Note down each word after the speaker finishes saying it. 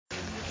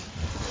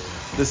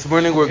This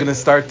morning we're going to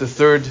start the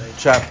third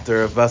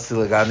chapter of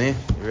Basilagani.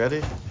 You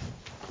ready?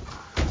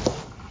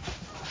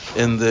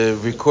 In the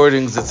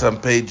recordings, it's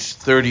on page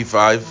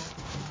 35.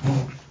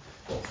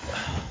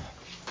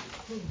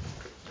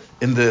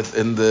 In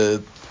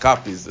the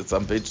copies, it's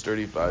on page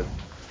 35.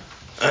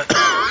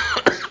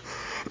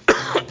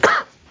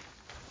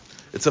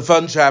 It's a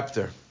fun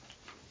chapter.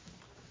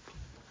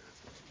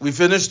 We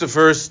finished the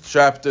first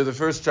chapter. The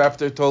first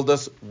chapter told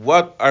us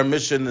what our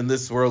mission in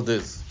this world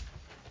is.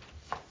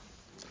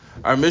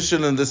 Our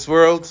mission in this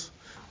world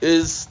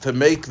is to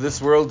make this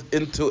world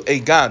into a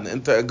gan,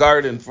 into a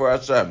garden for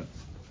Hashem.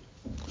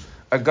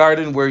 A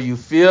garden where you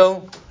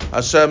feel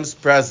Hashem's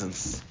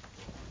presence.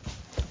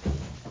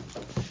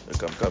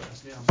 Come.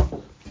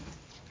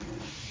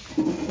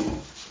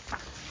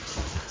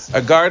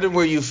 A garden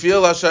where you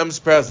feel Hashem's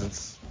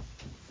presence.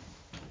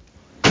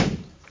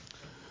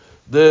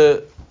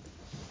 The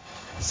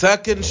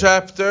second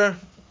chapter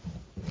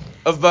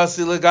of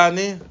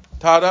Basilagani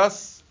taught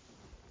us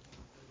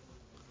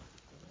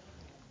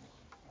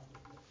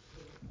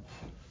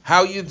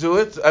how you do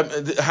it.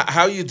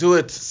 How you do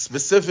it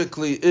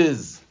specifically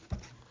is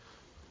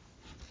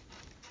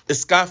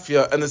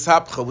iskafia and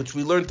ishapcha, which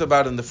we learned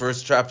about in the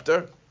first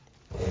chapter.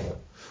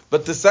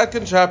 But the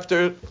second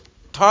chapter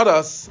taught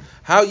us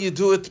how you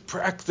do it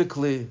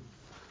practically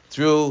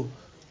through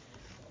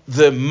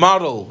the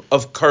model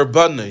of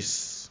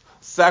karbanis,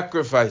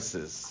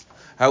 sacrifices.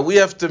 How we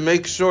have to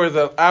make sure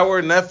that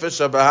our nefesh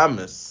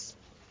habahamis,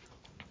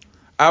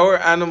 our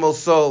animal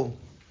soul,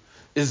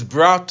 is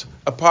brought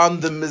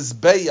upon the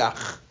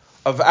mizbeach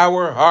of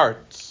our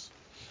hearts,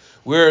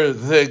 where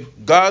the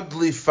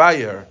godly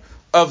fire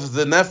of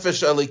the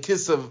nefesh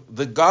alikis of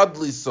the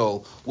godly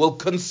soul will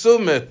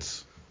consume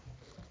it,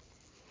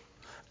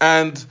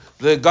 and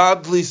the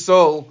godly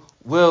soul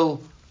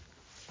will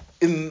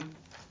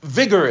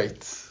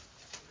invigorate,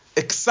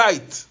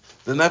 excite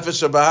the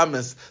nefesh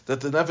habahamis,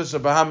 that the nefesh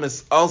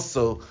habahamis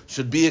also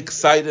should be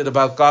excited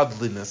about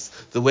godliness,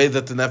 the way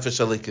that the nefesh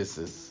alikis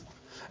is.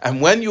 And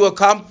when you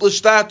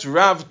accomplish that,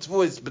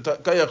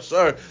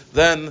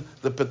 then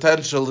the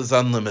potential is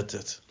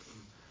unlimited.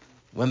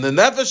 When the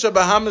nefesh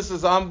habahamis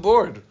is on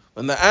board,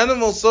 when the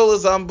animal soul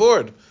is on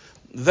board,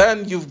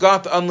 then you've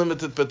got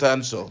unlimited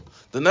potential.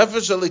 The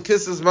nefesh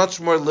alikis is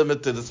much more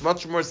limited, it's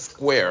much more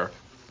square.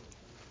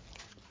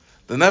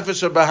 The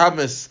nefesh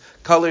habahamis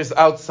colors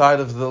outside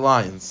of the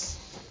lines.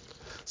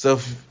 So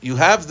if you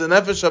have the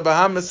nefesh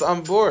habahamis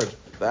on board,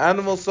 the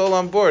animal soul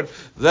on board,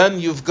 then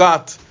you've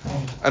got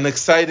an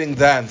exciting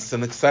dance,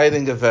 an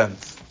exciting event.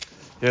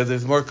 Here,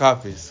 there's more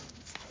copies.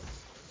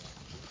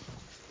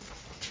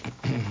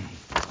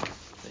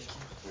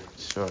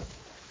 Sure.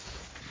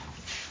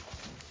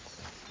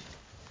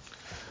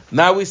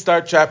 Now we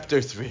start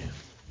chapter 3.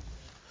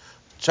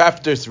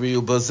 Chapter 3,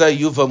 Ubazeh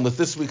Yuvam, with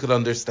this we could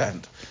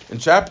understand. In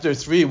chapter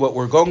 3, what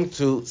we're going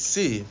to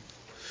see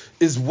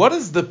is what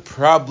is the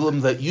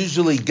problem that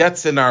usually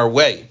gets in our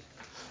way,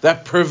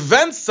 that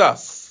prevents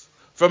us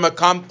from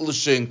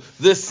accomplishing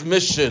this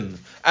mission,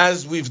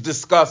 as we've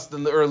discussed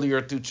in the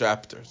earlier two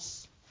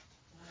chapters.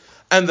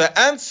 And the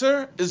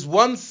answer is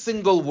one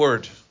single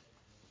word.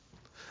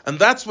 And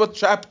that's what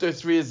chapter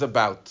 3 is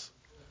about.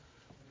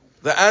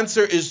 The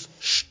answer is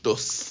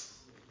shtus.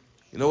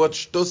 You know what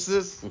shtus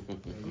is?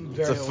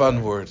 It's a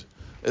fun word.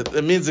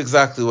 It means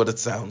exactly what it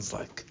sounds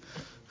like.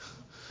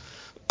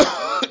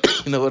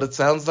 You know what it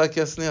sounds like,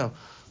 Yasniel?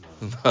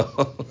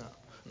 No.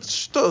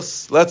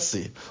 Shtus. Let's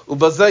see.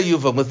 Ubazeh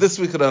yuvam. With this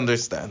we could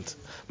understand.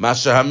 Why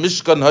the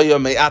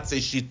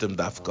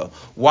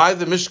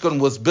Mishkan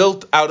was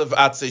built out of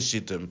atzei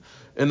shittim.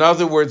 In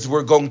other words,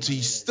 we're going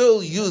to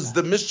still use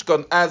the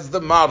Mishkan as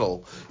the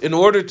model in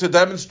order to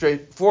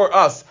demonstrate for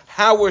us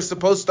how we're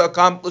supposed to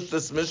accomplish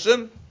this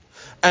mission.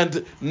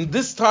 And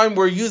this time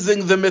we're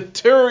using the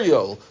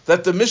material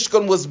that the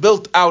Mishkan was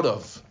built out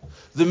of.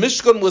 The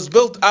Mishkan was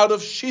built out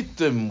of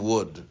shittim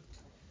wood.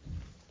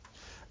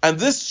 And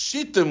this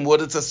shittim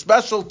wood, it's a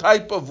special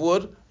type of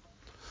wood.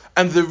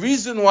 And the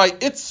reason why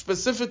it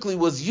specifically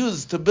was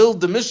used to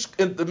build the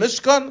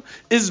Mishkan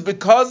is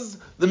because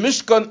the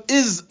Mishkan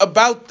is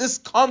about this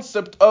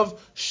concept of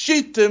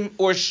shittim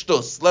or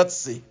shtus. Let's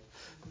see.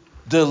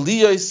 The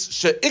liyos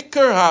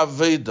she'ikar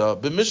ha'aveda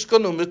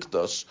b'mishkan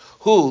u'mikdash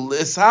hu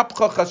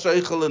l'ishapcha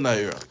chashaycha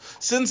l'naira.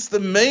 Since the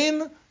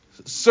main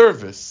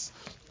service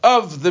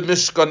of the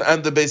Mishkan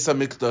and the Beis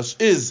HaMikdash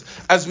is,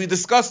 as we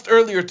discussed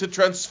earlier, to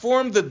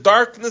transform the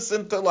darkness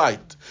into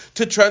light,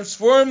 to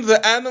transform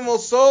the animal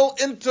soul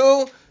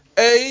into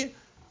a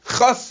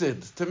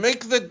chassid, to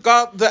make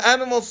the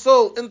animal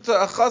soul into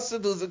a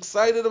chassid who's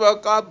excited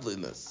about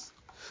godliness.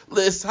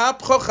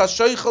 L'ishapcha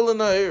chashaycha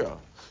l'naira.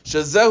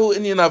 Shezehu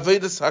inyan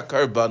avedis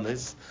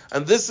hakarbanis,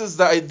 and this is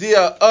the idea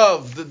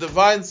of the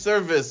divine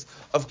service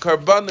of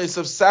karbanis,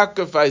 of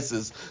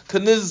sacrifices.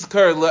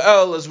 Kanizkar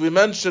le'el, as we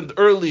mentioned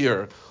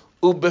earlier,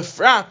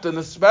 ubefrat, and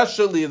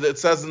especially that it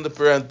says in the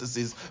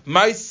parentheses,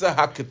 Maisa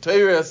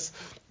haketeres.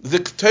 The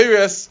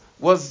keteres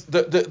was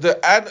there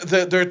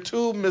are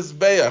two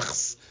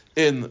mizbeachs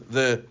in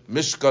the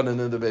Mishkan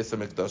and in the Beis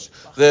HaMikdash.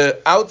 The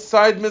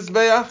outside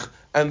Mizbeach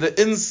and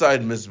the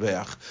inside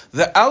Mizbeach.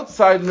 The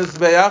outside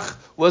Mizbeach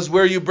was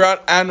where you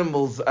brought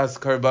animals as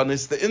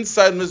karbanis. The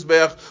inside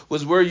Mizbeach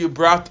was where you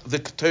brought the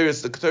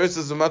Keteris. The Keteris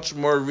is a much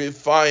more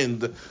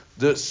refined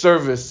the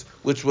service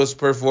which was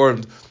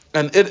performed.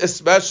 And it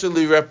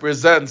especially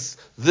represents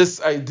this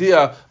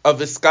idea of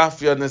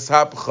iskafia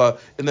nishapcha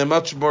in a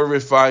much more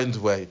refined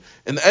way.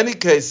 In any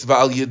case,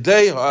 v'al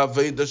yedei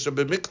ha'aveda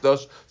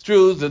shebemikdash,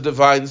 through the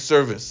divine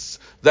service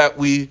that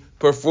we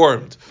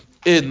performed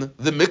in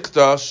the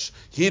mikdash,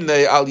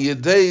 hine al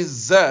yedei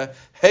zeh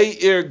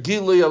he'ir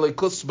gilui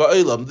alikus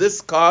ba'olam. This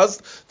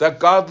caused that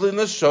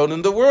godliness shown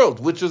in the world,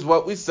 which is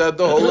what we said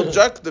the whole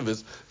objective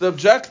is. The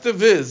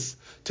objective is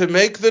to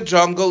make the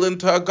jungle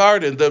into a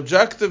garden. The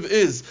objective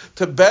is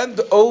to bend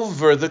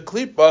over the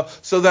klipa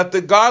so that the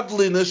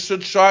godliness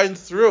should shine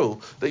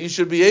through, that you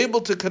should be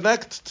able to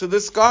connect to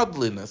this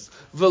godliness.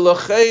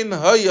 V'lochein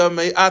haya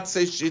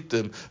me'atzei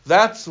shitim.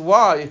 That's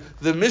why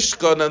the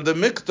Mishkan and the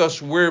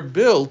Mikdash were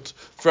built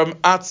from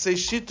atzei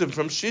shitim,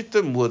 from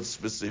shitim wood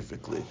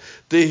specifically.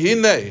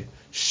 Dehine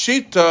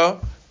shita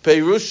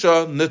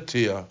perusha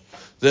netia.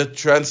 The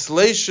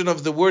translation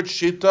of the word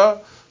shita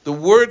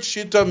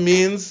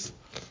means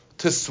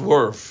to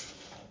swerve.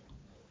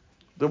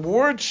 The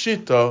word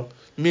shita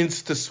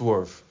means to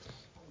swerve.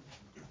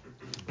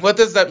 What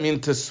does that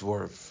mean, to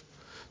swerve?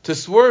 To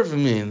swerve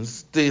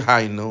means,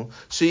 dehainu,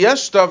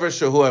 sheyesh davar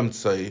shehu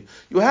emtzai.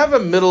 You have a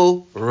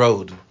middle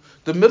road.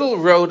 The middle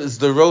road is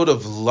the road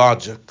of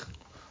logic,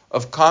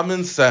 of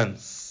common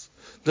sense.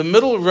 The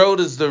middle road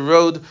is the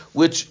road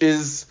which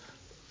is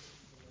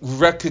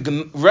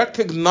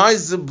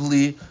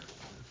recognizably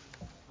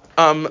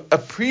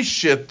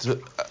appreciate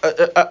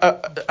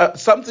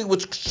something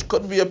which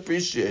could be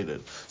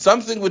appreciated,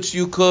 something which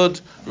you could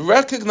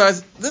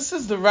recognize. This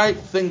is the right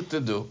thing to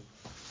do.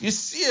 You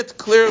see it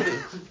clearly.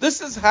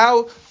 This is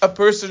how a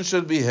person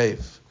should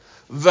behave.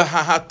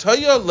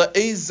 V'hahataya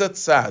le'ezat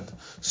sad,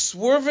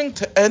 swerving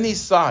to any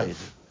side.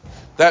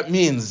 That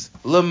means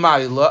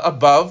l'mayla,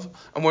 above,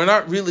 and we're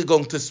not really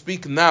going to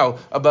speak now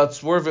about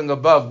swerving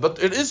above, but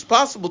it is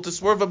possible to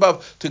swerve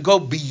above, to go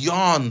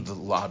beyond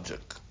logic,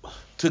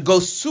 to go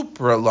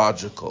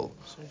supralogical,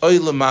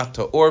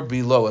 oilamata, or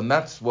below, and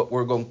that's what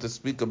we're going to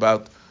speak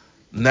about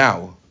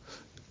now.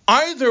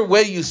 Either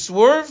way you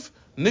swerve,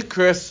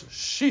 nikres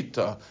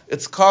shita.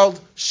 It's called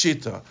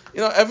shita.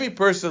 You know, every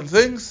person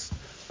thinks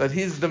that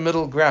he's the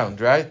middle ground,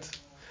 right?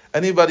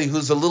 Anybody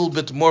who's a little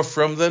bit more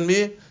from than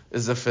me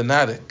is a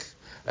fanatic.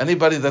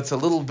 Anybody that's a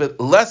little bit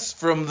less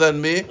from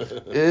than me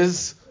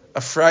is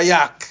a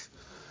frayak.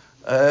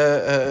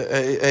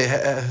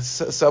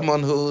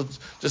 Someone who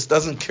just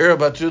doesn't care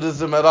about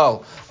Judaism at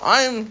all.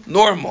 I'm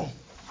normal,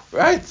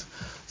 right?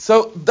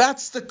 So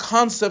that's the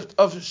concept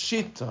of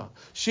shita.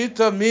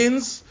 Shita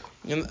means,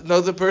 you know,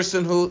 the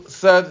person who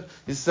said,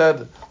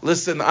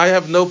 listen, I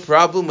have no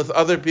problem with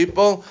other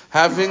people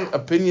having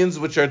opinions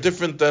which are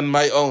different than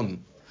my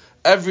own.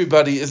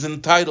 Everybody is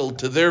entitled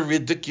to their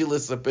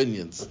ridiculous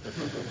opinions.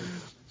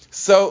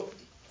 So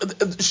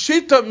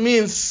shita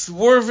means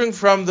swerving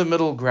from the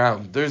middle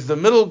ground. There's the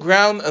middle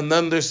ground and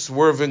then there's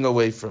swerving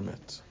away from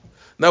it.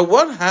 Now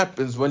what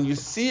happens when you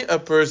see a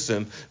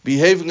person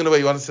behaving in a way,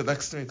 you want to sit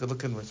next to me, you could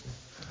look in with me.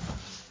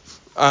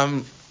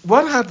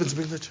 What happens,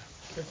 bring the chair.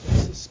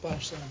 Careful, the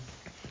splash zone.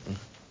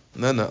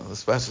 No, the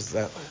splash is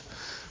that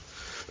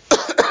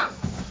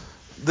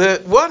way.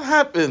 What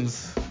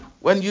happens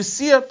when you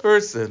see a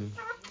person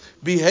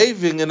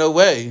behaving in a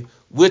way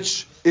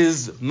which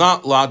is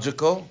not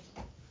logical?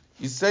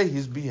 You say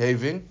he's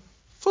behaving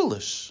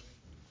foolish.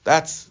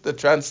 That's the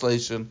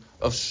translation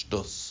of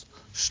shtus.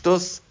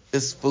 Shtus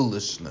is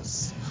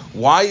foolishness.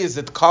 Why is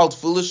it called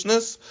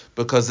foolishness?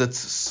 Because it's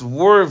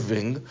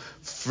swerving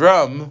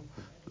from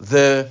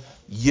the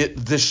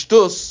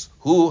shtus,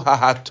 hu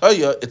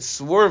ha'hataya, it's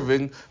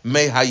swerving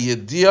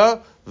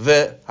mehayedia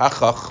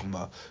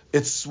ve'hachachma.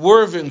 It's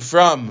swerving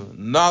from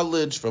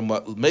knowledge, from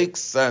what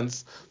makes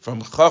sense,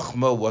 from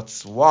chachma,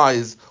 what's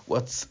wise,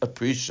 what's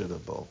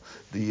appreciable.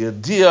 The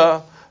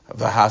idea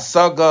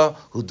v'hasaga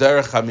hu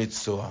derech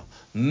hamitzua.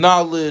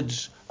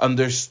 Knowledge,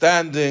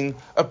 understanding,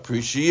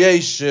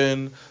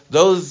 appreciation,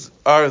 those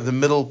are the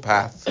middle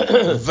path.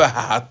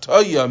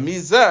 V'hatoya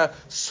mizeh,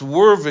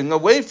 swerving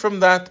away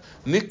from that,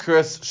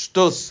 nikres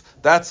shtus,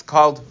 that's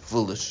called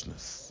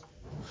foolishness.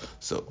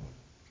 So,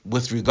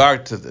 with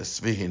regard to this,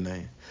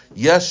 v'hinei,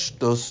 yesh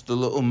shtus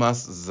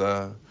d'leumas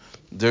zeh,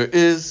 there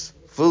is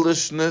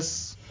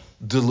foolishness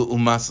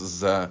d'leumas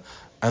zeh.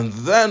 And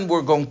then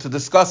we're going to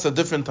discuss a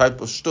different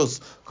type of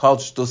shtus called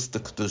shtus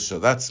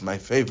d'kedusha. That's my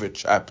favorite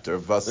chapter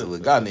of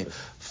Vasiligani,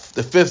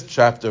 the 5th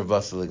chapter of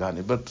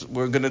Vasiligani. But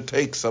we're going to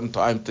take some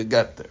time to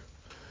get there.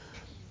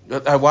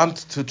 But I want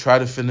to try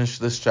to finish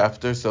this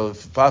chapter, so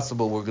if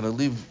possible, we're going to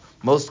leave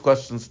most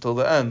questions till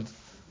the end.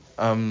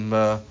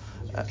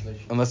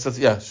 Unless it's,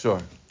 yeah,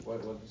 sure.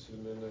 What does it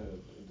mean,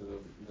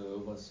 the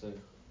Leumas?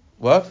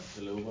 What?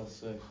 The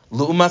Leumas.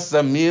 Leumas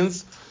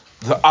means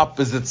the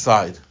opposite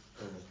side.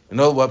 You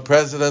know what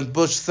President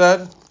Bush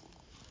said?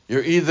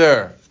 You're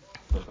either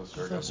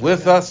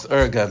with us or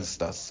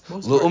against us.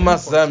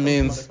 Lu'umas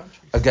means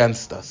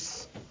against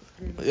us.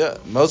 Yeah,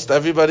 most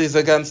everybody's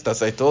against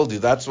us. I told you,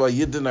 that's why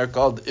Yidden are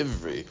called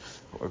Ivri.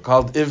 We're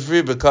called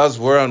Ivri because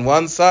we're on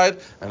one side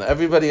and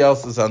everybody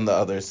else is on the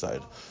other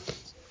side.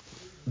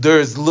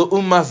 There's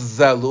Lu'umas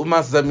Zeh.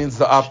 Lu'umas Zeh means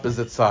the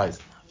opposite side.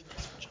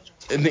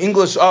 In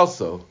English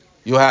also,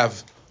 you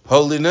have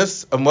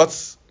holiness, and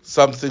what's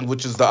something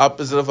which is the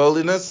opposite of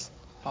holiness?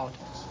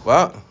 Politics.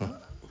 What?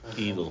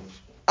 Evil.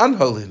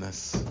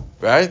 Unholiness,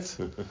 right?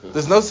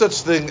 There's no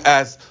such thing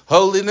as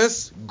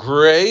holiness,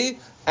 gray,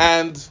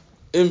 and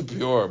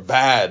impure,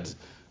 bad.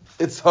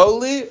 It's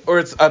holy or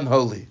it's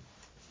unholy.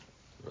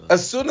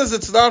 As soon as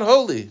it's not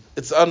holy,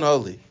 it's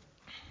unholy.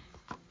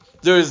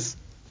 There's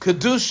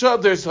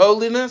kedusha, there's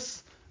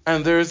holiness,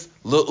 and there's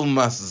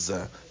lu'umas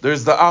zeh.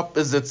 There's the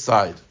opposite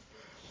side.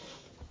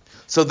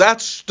 So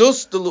that's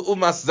shtus the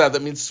lu'umas zeh.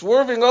 That means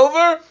swerving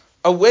over,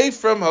 away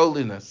from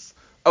holiness,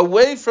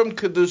 away from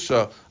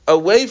kedusha,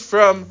 away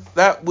from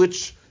that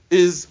which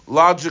is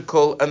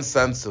logical and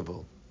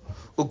sensible.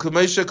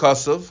 U'kamesha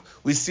kasav,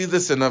 we see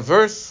this in a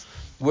verse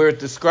where it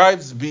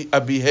describes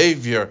a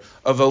behavior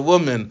of a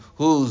woman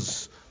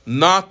who's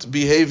not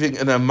behaving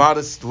in a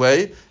modest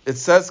way. It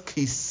says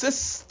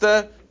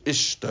kisista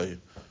ishtay.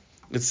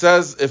 It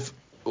says if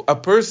a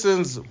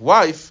person's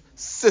wife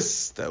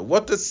sister.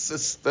 What does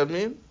sister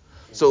mean?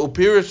 So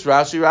Upirish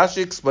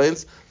Rashi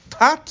explains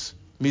tat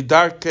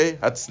midarke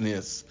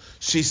hatznias.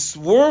 She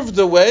swerved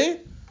away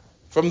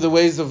from the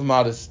ways of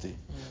modesty.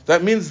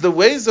 That means the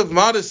ways of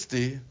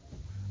modesty,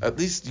 at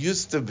least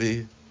used to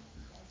be,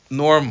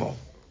 normal.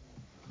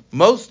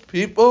 Most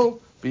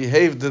people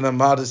behaved in a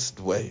modest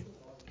way.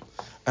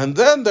 And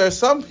then there are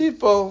some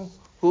people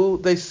who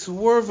they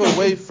swerve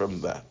away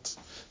from that.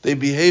 They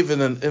behave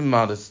in an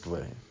immodest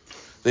way.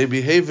 They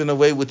behave in a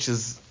way which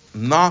is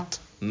not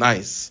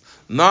nice,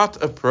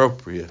 not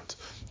appropriate.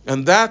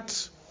 And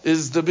that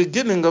is the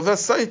beginning of a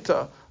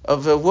saita,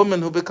 of a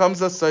woman who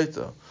becomes a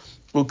saita.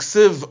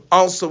 Uksiv,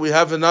 also we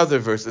have another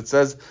verse. It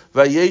says,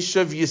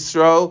 Vayeshev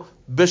Yisrael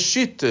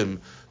Beshitim.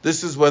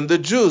 This is when the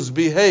Jews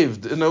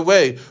behaved in a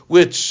way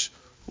which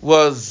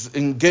was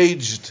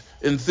engaged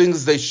in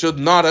things they should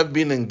not have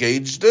been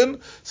engaged in.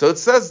 So it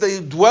says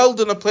they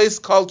dwelled in a place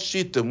called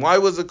Shittim. Why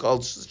was it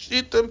called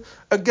Shittim?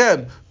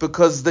 Again,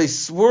 because they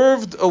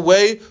swerved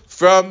away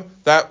from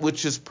that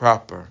which is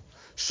proper.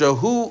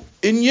 Shahu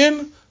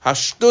inyan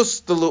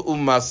hashtus de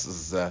lu'umas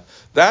zeh.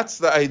 That's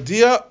the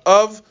idea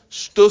of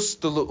shtus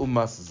de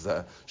lu'umas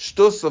zeh.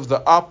 Shtus of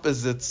the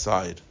opposite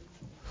side.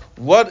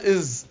 What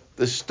is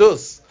the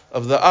shtus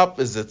of the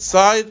opposite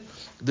side?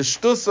 The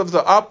shtus of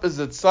the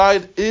opposite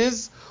side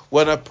is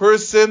when a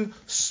person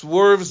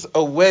swerves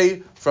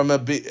away from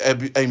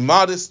a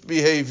modest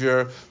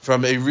behavior,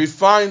 from a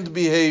refined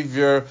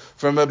behavior,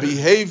 from a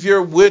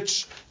behavior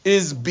which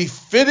is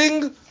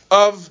befitting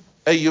of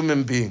a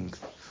human being.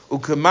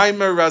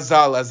 Ukemaymer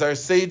Razal, as our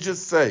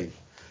sages say,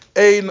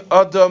 Ein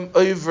Adam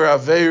Oiver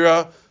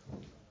Aveira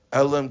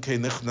Elam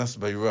Kenichnas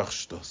Beiruach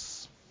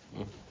Shtus.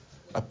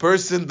 A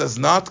person does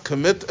not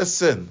commit a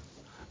sin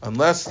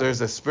unless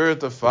there's a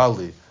spirit of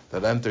folly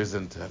that enters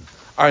into him.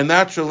 Our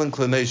natural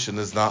inclination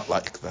is not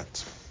like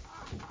that.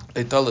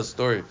 They tell a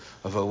story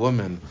of a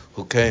woman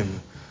who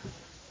came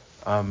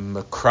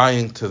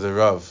crying to the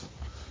Rav.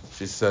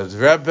 She said,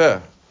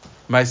 Rebbe,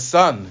 my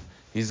son,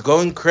 he's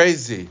going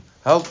crazy.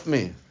 Help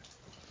me.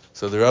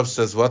 So the Rav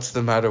says, what's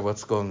the matter?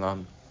 What's going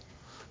on?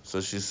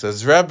 So she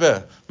says,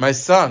 Rebbe, my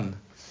son,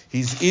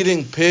 he's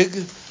eating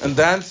pig and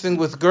dancing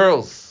with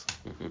girls.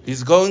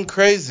 He's going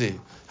crazy.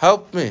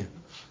 Help me.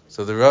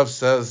 So the Rav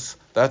says,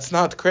 that's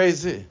not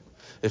crazy.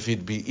 If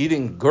he'd be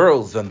eating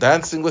girls and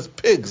dancing with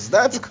pigs,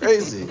 that's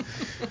crazy.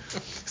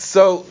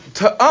 So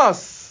to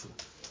us,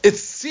 it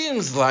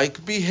seems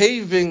like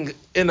behaving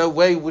in a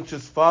way which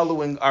is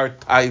following our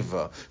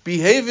taiva,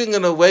 behaving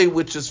in a way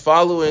which is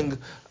following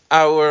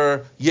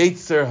our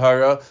Yetzer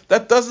Hara,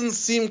 that doesn't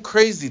seem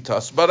crazy to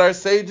us. But our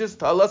sages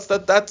tell us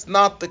that that's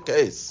not the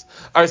case.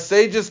 Our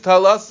sages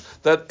tell us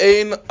that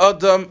Ein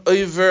Adam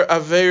Oiver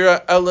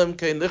Aveira Elam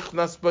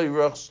Kenichnas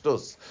Beiruach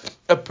Shtus.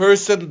 A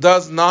person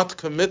does not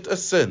commit a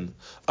sin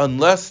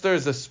unless there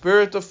is a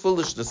spirit of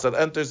foolishness that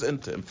enters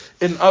into him.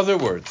 In other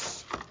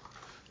words,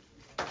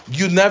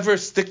 you never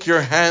stick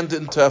your hand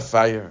into a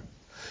fire.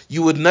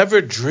 You would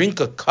never drink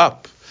a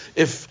cup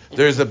if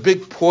there's a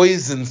big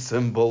poison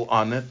symbol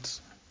on it.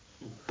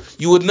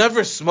 You would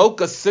never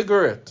smoke a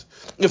cigarette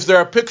if there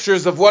are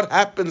pictures of what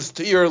happens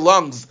to your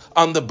lungs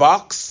on the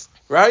box,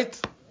 right?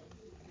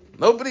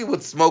 Nobody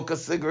would smoke a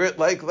cigarette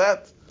like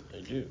that.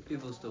 I do.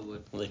 People still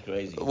would. They're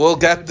crazy. We'll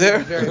get there.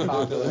 Very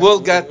popular.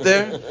 We'll get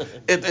there.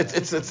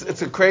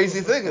 It's a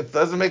crazy thing. It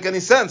doesn't make any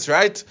sense,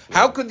 right?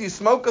 How could you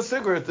smoke a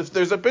cigarette if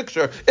there's a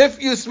picture?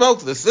 If you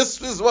smoke this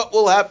is what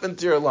will happen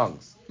to your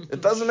lungs.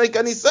 It doesn't make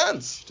any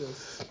sense.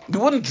 You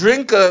wouldn't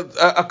drink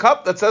a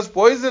cup that says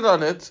poison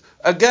on it.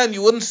 Again,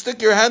 you wouldn't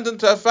stick your hand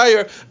into a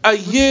fire. A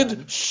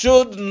Yid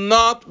should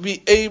not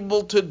be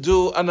able to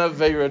do an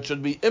Aveira. It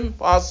should be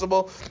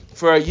impossible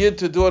for a Yid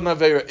to do an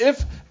Aveira.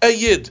 If a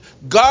Yid,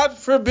 God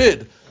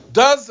forbid,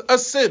 does a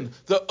sin,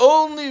 the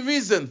only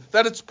reason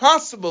that it's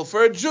possible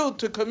for a Jew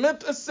to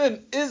commit a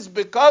sin is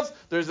because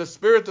there's a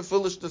spirit of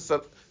foolishness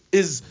that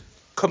is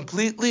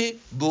completely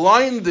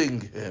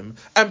blinding him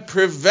and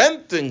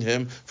preventing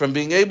him from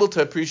being able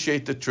to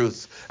appreciate the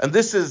truth. And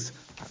this is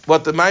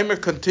what the Maimer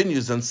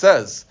continues and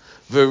says,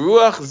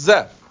 V'ruach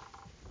zeh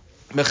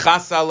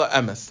mechasa ala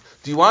emes.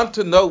 Do you want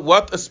to know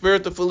what a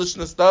spirit of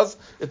foolishness does?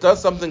 It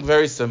does something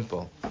very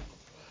simple.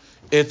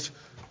 It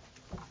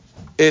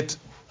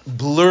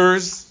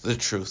blurs the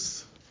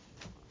truth.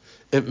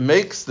 It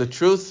makes the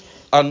truth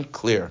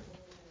unclear.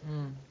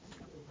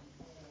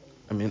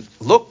 I mean,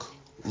 look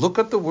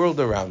at the world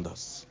around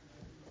us.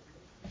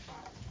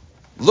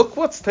 Look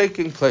what's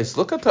taking place.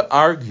 Look at the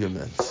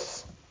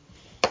arguments.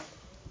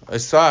 I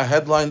saw a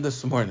headline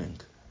this morning.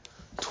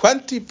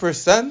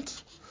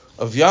 20%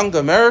 of young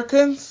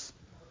Americans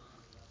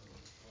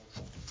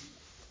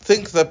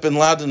think that bin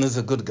Laden is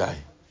a good guy.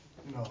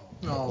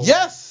 No.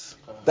 Yes,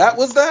 that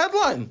was the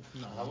headline.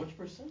 No. How much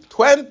percent?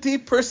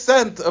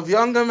 20% of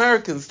young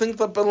Americans think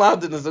that bin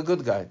Laden is a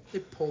good guy. They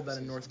pulled that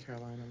in North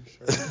Carolina, I'm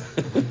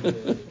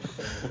sure.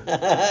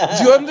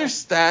 Do you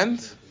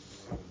understand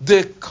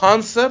the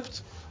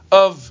concept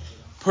of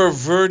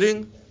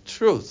perverting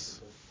truth?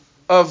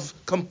 Of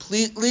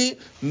completely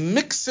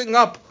mixing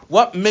up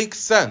what makes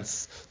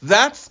sense?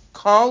 That's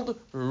called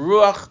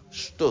ruach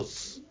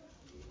shtus.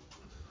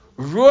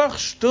 Ruach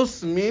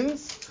shtus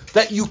means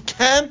that you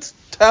can't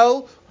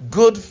tell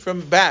good from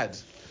bad.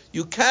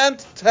 You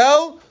can't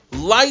tell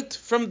light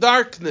from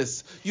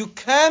darkness. You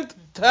can't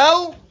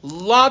tell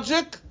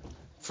logic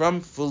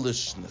from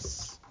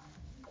foolishness.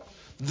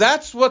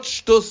 That's what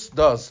shtus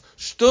does.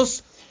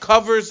 Shtus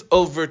covers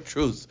over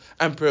truth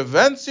and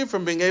prevents you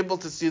from being able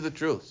to see the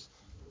truth.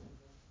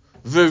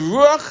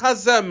 V'ruach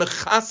hazeh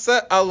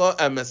mechase ala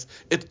emes.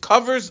 It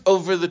covers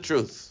over the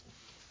truth.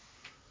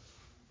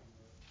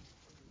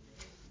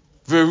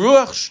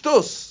 V'ruach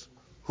shtus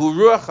hu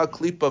ruach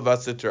haklipa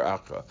v'asiter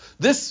achra.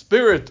 This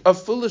spirit of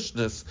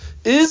foolishness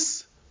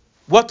is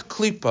what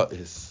klipa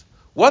is.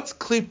 What's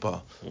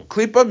klipa?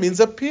 Klipa means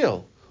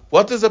appeal.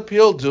 What does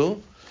appeal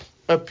do?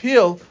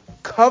 Appeal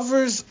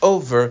covers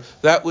over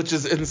that which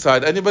is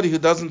inside. Anybody who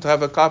doesn't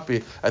have a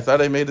copy, I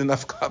thought I made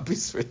enough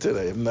copies for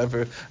today. I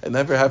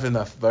never have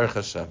enough. Baruch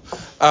Hashem.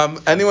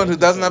 Anyone who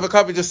doesn't have a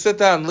copy, just sit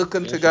down,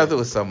 looking together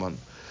with someone.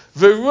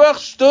 V'ruach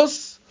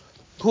shtus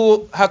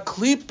hu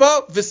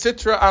haklipa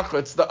v'sitra achra.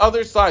 It's the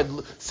other side.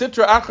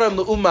 Sitra achra and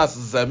l'umas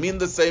zeh mean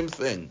the same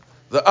thing.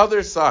 The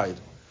other side.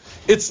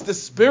 It's the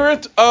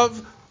spirit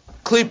of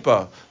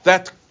klipa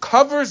that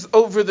covers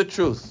over the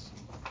truth.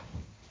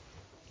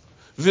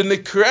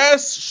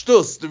 V'nikras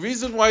shtus, the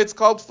reason why it's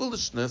called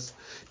foolishness,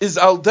 is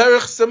al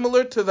derech,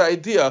 similar to the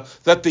idea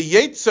that the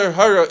Yetzer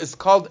Hara is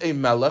called a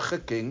melech, a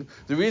king.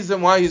 The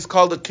reason why he's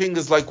called a king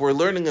is like we're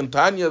learning in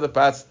Tanya the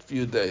past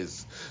few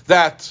days,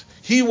 that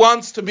he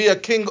wants to be a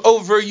king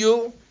over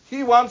you.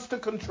 He wants to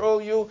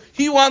control you.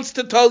 He wants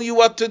to tell you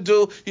what to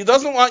do. He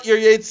doesn't want your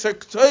Yetzer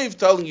Tov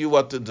telling you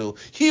what to do.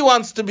 He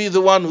wants to be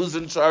the one who's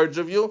in charge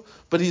of you.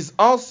 But he's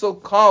also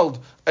called,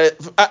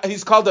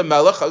 he's called a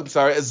melech, a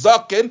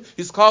zaken.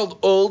 He's called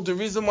old. The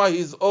reason why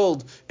he's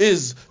old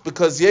is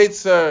because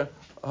Yetzer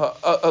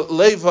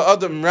Lev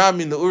Adam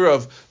Rami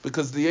Ne'urav,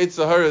 because the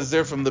Yetzer Hara is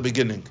there from the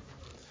beginning.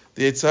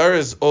 The Yetzer Hara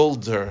is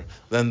older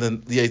than the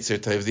Yetzer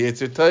Tov. The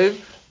Yetzer Tov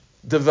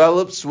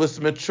develops with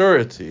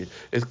maturity.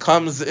 It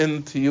comes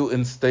into you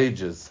in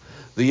stages.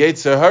 The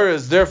Yetzer Hara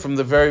is there from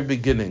the very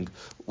beginning.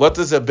 What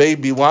does a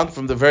baby want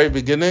from the very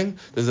beginning?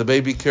 Does a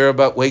baby care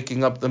about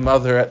waking up the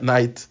mother at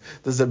night?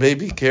 Does a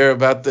baby care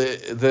about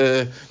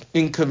the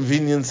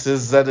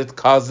inconveniences that it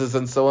causes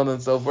and so on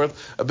and so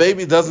forth? A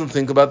baby doesn't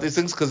think about these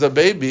things because a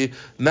baby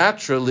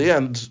naturally,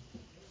 and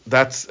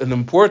that's an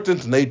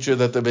important nature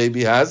that the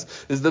baby has,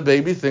 is the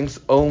baby thinks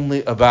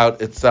only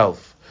about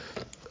itself.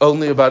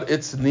 Only about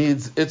its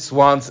needs, its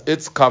wants,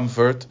 its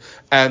comfort,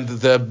 and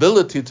the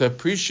ability to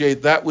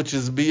appreciate that which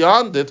is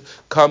beyond it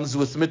comes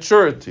with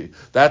maturity.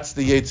 That's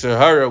the Yetzer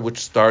Hara, which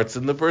starts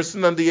in the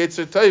person, and the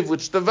Yetzer Tov,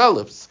 which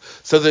develops.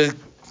 So the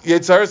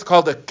Yetzer Hara is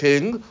called a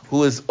king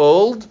who is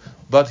old,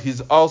 but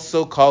he's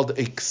also called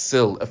a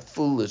ksil, a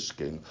foolish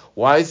king.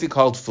 Why is he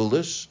called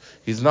foolish?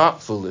 He's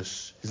not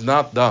foolish. He's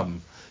not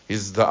dumb.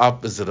 He's the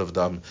opposite of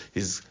dumb.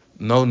 He's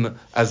known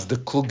as the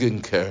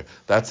Klugenker.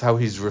 That's how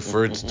he's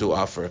referred to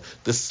offer.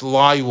 The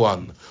sly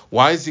one.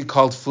 Why is he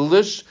called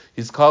foolish?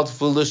 He's called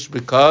foolish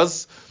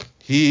because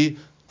he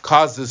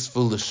causes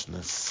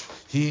foolishness.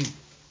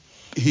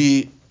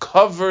 He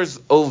covers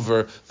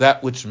over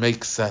that which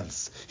makes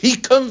sense. He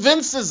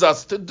convinces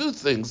us to do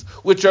things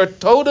which are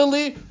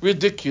totally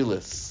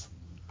ridiculous.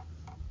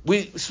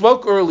 We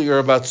spoke earlier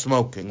about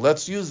smoking.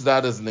 Let's use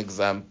that as an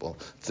example.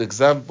 It's an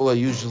example I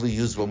usually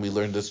use when we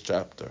learn this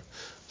chapter.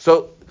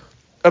 So,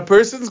 a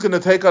person's going to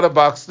take out a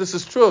box. This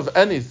is true of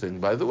anything,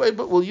 by the way,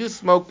 but we'll use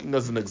smoking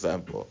as an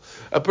example.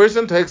 A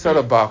person takes out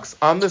a box.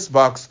 On this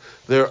box,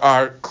 there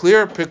are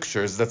clear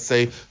pictures that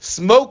say,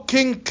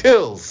 smoking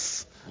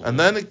kills. And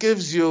then it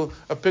gives you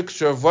a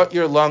picture of what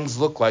your lungs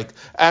look like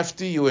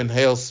after you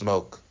inhale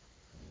smoke.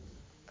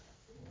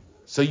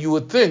 So you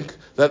would think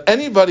that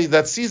anybody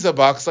that sees a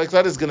box like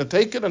that is going to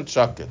take it and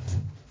chuck it.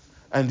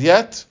 And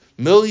yet,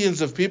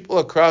 millions of people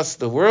across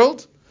the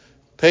world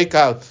take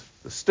out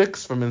the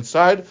sticks from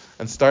inside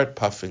and start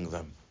puffing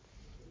them.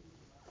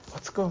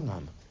 What's going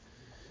on?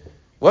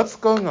 What's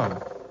going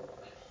on?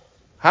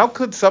 How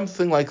could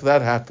something like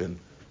that happen?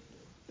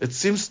 It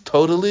seems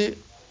totally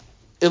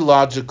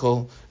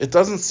illogical. It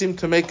doesn't seem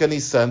to make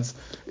any sense.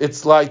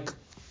 It's like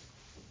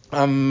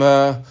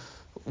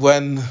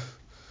when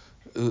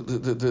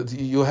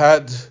you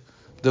had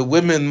the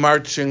women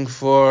marching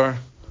for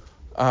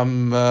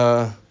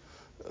the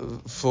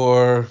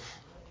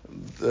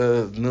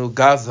new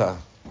Gaza,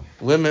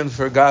 women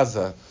for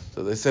Gaza.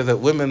 So they say that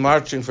women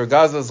marching for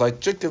Gaza is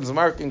like chickens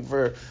marching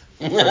for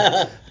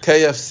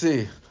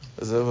KFC.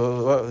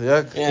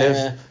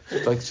 KFC.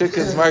 Like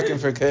chickens marching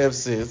for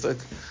KFC. It's like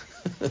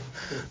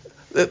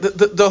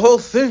the whole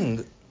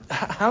thing.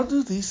 How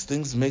do these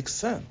things make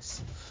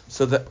sense?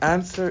 So the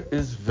answer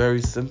is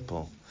very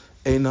simple.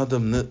 The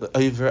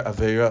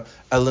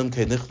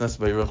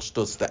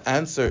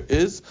answer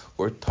is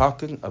we're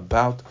talking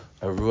about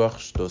a ruach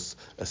shtus,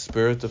 a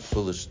spirit of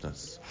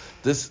foolishness.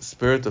 This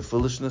spirit of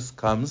foolishness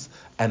comes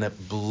and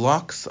it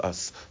blocks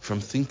us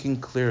from thinking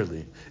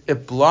clearly.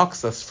 It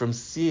blocks us from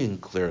seeing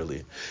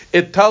clearly.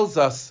 It tells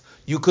us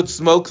you could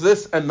smoke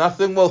this and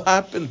nothing will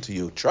happen to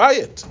you. Try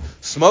it.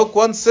 Smoke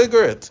one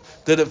cigarette.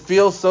 Did it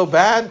feel so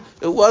bad?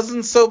 It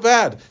wasn't so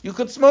bad. You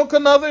could smoke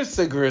another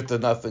cigarette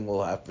and nothing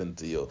will happen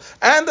to you.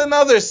 And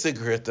another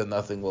cigarette and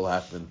nothing will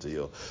happen to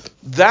you.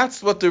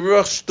 That's what the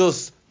Ruach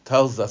Shtus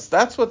tells us.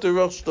 That's what the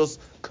Ruach Shtus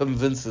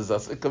convinces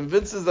us. It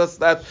convinces us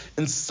that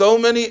in so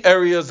many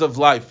areas of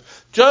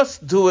life,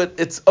 just do it,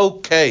 it's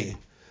okay.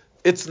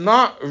 It's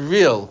not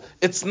real.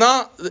 It's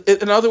not,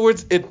 in other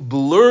words, it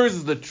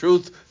blurs the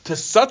truth to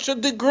such a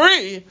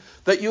degree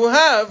that you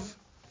have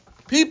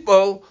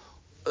people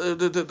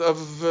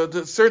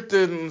of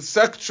certain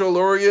sexual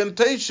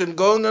orientation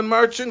going and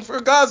marching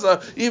for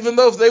Gaza, even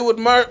though if they would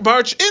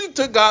march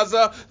into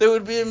Gaza, they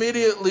would be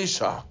immediately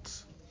shot.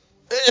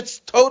 It's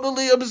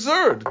totally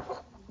absurd.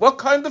 What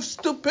kind of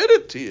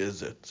stupidity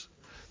is it?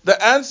 The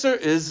answer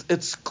is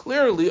it's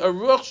clearly a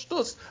ruach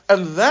shtus,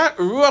 and that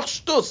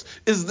ruach shtus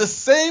is the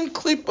same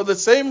klipa, the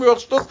same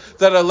ruach shtus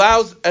that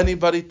allows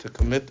anybody to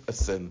commit a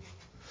sin.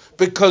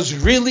 Because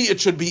really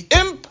it should be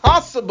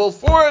impossible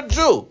for a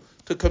Jew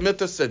to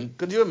commit a sin.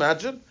 Could you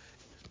imagine?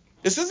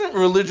 This isn't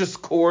religious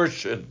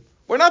coercion.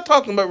 We're not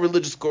talking about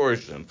religious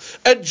coercion.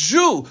 A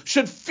Jew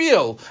should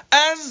feel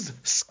as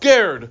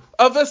scared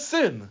of a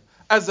sin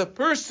as a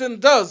person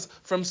does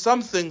from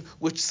something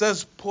which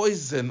says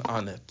poison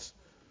on it.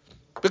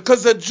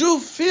 Because a Jew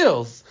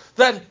feels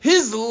that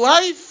his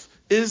life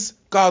is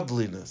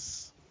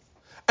godliness.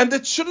 And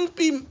it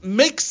shouldn't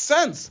make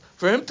sense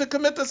for him to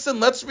commit a sin.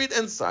 Let's read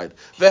inside.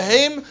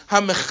 V'heim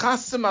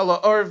hamechasim ala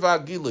or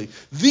v'agili.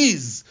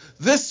 This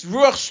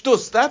ruach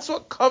shtus, that's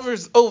what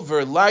covers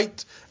over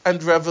light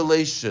and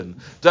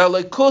revelation.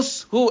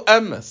 Dalekus hu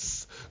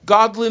emes.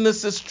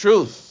 Godliness is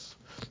truth.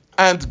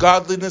 And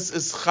godliness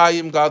is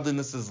chayim,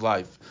 godliness is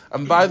life.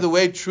 And by the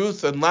way,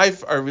 truth and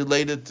life are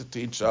related to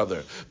each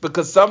other.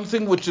 Because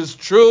something which is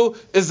true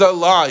is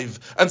alive.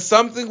 And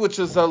something which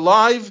is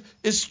alive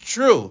is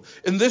true.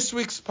 In this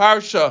week's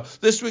parsha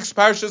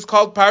is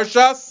called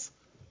Parshas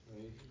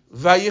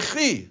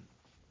Vayechi.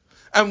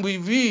 And we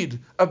read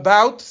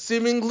about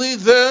seemingly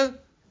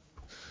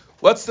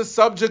what's the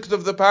subject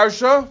of the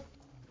parsha?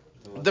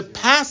 The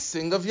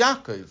passing of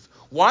Yaakov.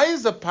 Why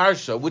is a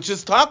parsha, which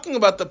is talking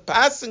about the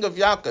passing of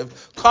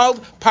Yaakov,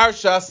 called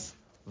Parshas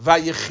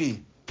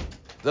Vayechi?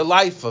 The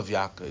life of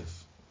Yaakov.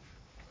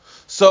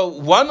 So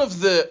one of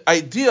the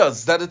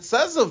ideas that it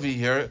says over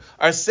here,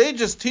 our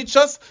sages teach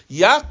us,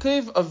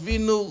 Yaakov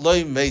Avinu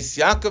lo meis.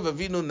 Yaakov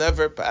Avinu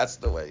never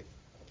passed away.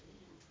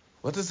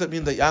 What does it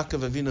mean that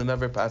Yaakov Avinu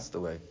never passed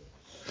away?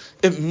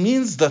 It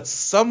means that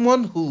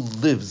someone who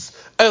lives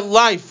a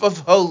life of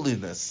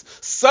holiness,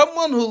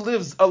 someone who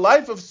lives a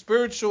life of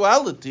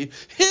spirituality,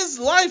 his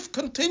life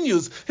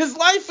continues. His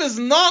life is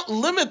not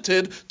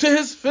limited to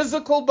his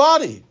physical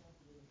body.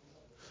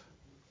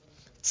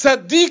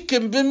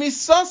 Tzadikim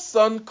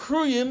b'misasan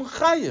kruyin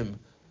chayim.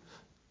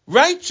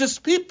 Righteous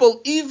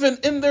people, even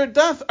in their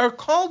death, are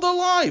called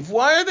alive.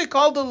 Why are they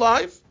called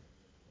alive?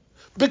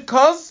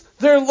 Because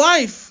their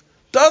life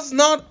does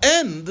not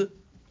end.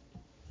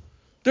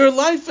 Their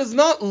life is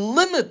not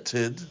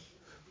limited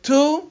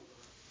to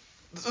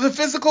the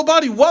physical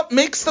body. What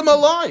makes them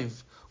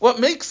alive? What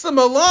makes them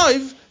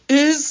alive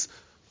is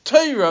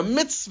Torah,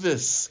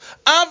 mitzvahs,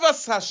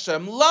 avas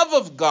Hashem, love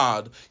of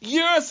God,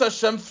 yiras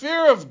Hashem,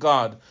 fear of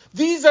God.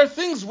 These are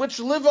things which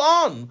live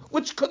on,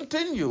 which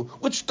continue,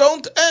 which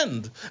don't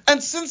end.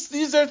 And since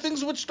these are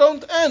things which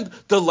don't end,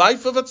 the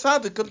life of a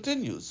tzaddik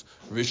continues.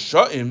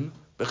 Rishaim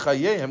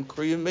b'chayehem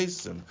kriyim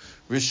mesim.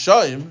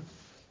 Rishaim,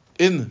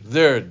 in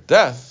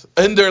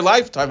their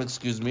lifetime,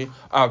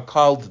 are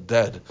called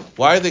dead.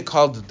 Why are they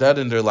called dead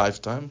in their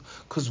lifetime?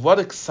 Because what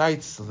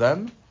excites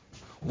them?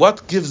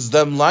 What gives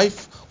them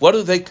life? What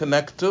do they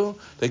connect to?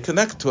 They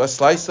connect to a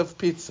slice of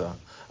pizza.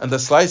 And the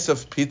slice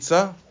of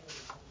pizza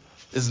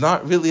is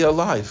not really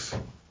alive.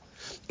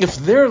 If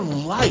their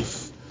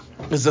life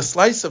is a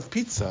slice of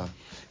pizza,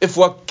 if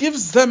what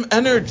gives them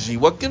energy,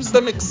 what gives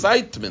them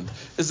excitement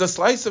is a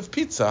slice of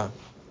pizza,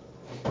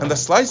 and the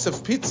slice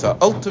of pizza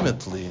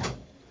ultimately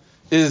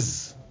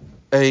is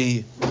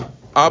a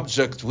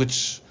object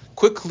which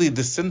quickly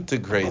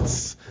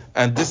disintegrates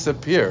and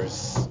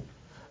disappears,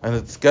 and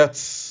it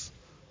gets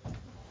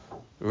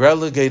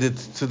relegated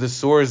to the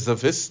sewers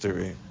of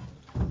history,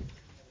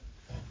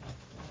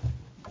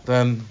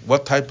 then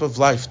what type of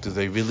life do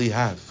they really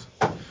have?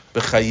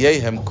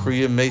 B'chayehem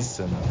kriyim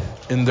mesim.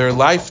 In their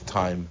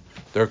lifetime,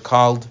 they're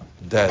called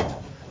dead.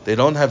 They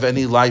don't have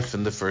any life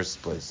in the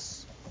first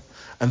place.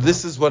 And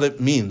this is what it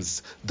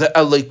means. The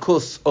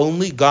elikus,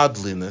 only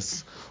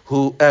godliness,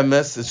 who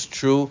emes is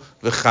true,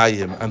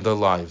 v'chayim, and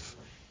alive.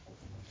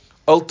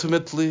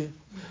 Ultimately,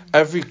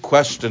 every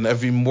question,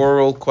 every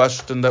moral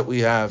question that we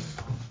have,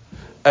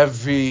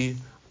 every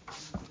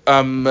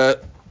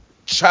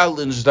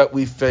challenge that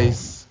we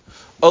face,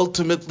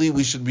 ultimately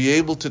we should be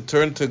able to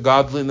turn to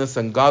godliness,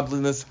 and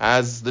godliness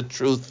has the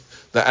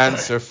truth, the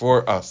answer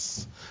for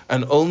us.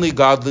 And only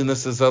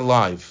godliness is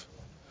alive.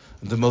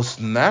 The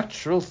most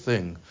natural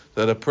thing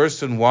that a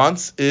person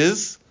wants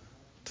is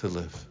to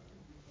live.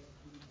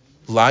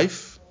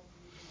 Life,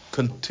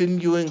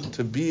 continuing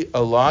to be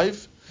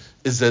alive,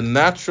 is a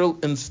natural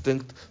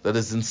instinct that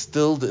is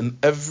instilled in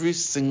every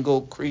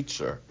single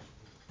creature.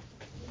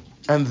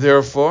 And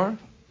therefore,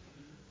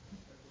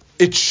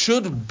 it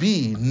should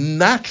be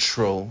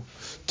natural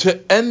to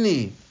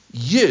any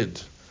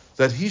yid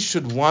that he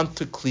should want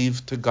to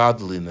cleave to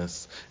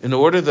godliness, in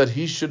order that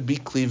he should be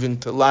cleaving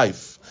to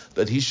life,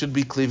 that he should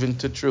be cleaving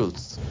to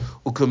truth.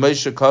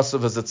 Ukamesha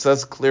Kasav, as it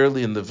says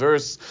clearly in the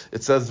verse,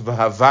 it says,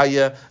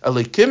 V'havaya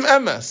elikim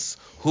emes,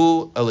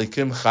 hu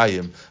elikim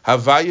chayim.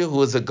 Havaya,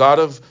 who is a God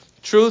of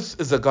truth,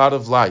 is a God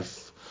of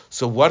life.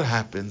 So what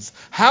happens?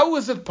 How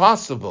is it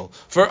possible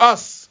for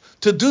us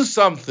to do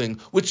something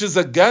which is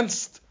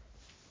against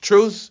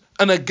truth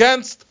and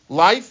against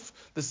life,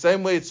 the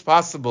same way it's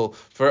possible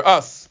for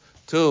us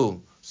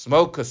to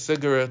smoke a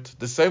cigarette,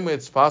 the same way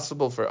it's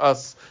possible for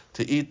us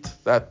to eat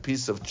that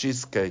piece of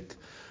cheesecake,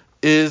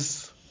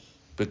 is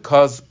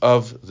because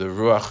of the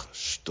Ruach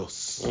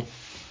Shtus.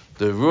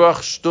 The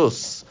Ruach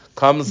Shtus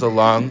comes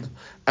along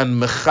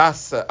and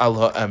mechase al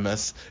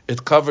ha'emes,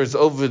 it covers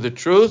over the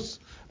truth,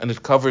 and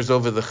it covers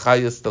over the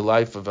chayas, the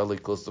life of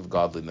elikus, of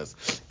godliness.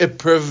 It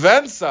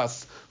prevents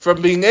us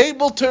from being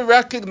able to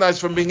recognize,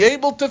 from being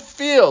able to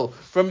feel,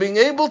 from being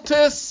able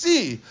to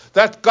see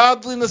that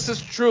godliness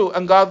is true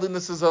and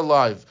godliness is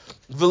alive.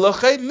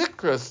 V'lochei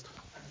nikras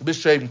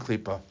b'shem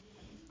klipa.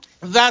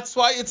 That's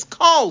why it's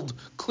called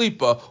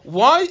klipa.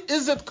 Why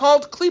is it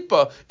called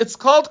klipa? It's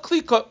called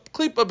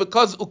klipa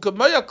because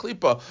ukamaya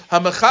klipa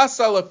hamechas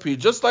al apri,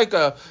 just like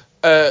a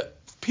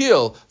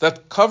peel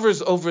that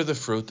covers over the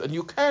fruit, and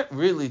you can't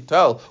really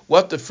tell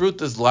what the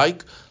fruit is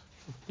like.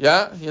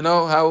 Yeah, you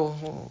know how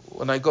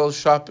when I go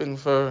shopping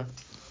for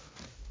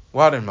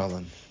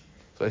watermelon,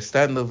 so I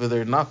stand over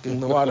there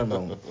knocking the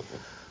watermelon.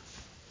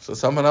 So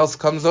someone else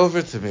comes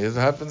over to me. It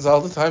happens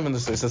all the time in the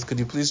store. He says, "Could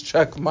you please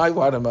check my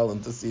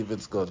watermelon to see if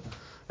it's good?"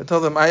 I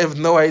tell them, I have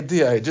no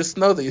idea. I just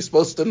know that you're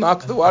supposed to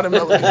knock the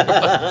watermelon.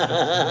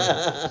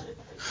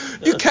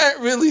 You can't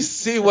really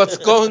see what's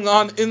going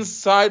on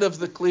inside of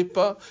the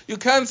klipa. You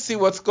can't see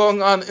what's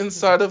going on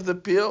inside of the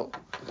peel.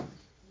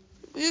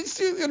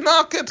 You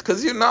knock it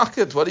because you knock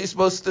it. What are you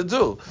supposed to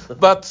do?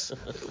 But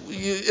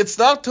it's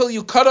not till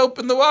you cut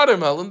open the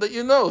watermelon that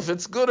you know if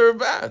it's good or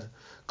bad.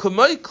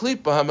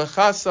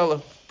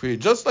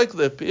 Just like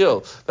the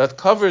peel that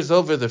covers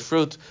over the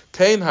fruit,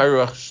 kain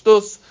haruach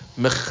shtus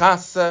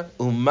mechase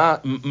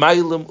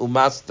umailum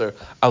umaster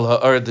al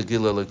ha'ar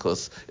degila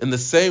likus. In the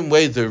same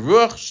way, the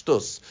ruach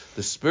shtus,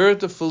 the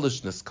spirit of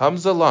foolishness,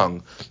 comes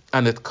along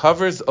and it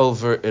covers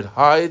over, it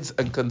hides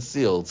and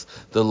conceals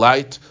the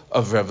light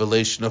of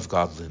revelation of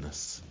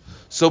godliness.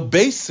 So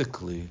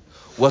basically,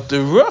 what the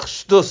ruach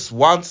shtus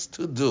wants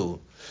to do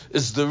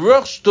is the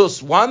ruach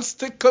shtus wants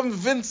to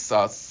convince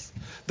us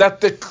that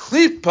the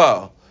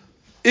klipa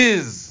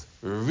is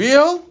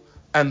real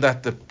and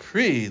that the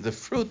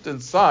fruit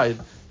inside,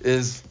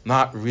 is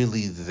not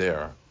really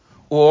there.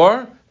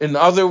 Or, in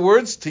other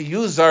words, to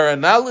use our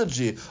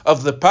analogy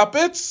of the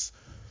puppets,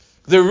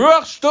 the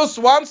Ruach Shtus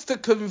wants to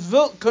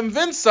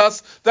convince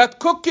us that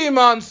Cookie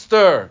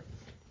Monster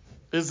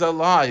is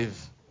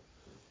alive.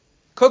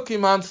 Cookie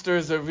Monster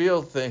is a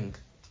real thing.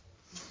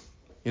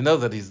 You know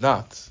that he's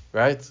not,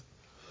 right?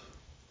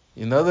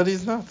 You know that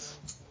he's not.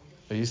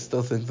 Or you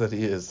still think that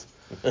he is?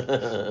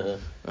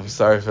 I'm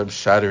sorry if I'm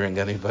shattering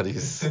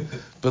anybody's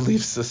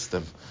belief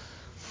system.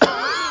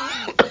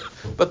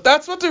 But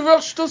that's what the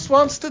Ruach Shtus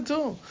wants to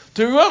do.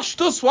 The Ruach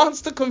Shtus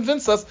wants to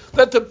convince us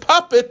that the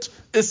puppet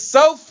is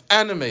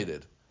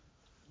self-animated.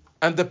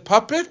 And the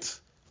puppet,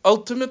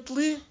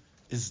 ultimately,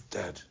 is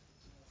dead.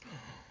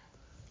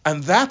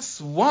 And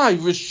that's why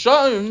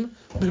Rishon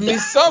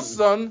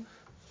b'misason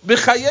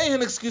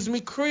b'chayein,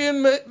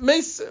 kriyin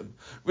mesim.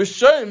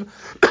 Rishon,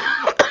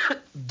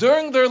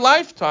 during their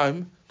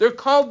lifetime, they're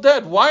called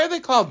dead. Why are they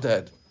called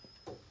dead?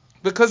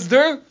 Because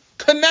they're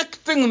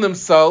connecting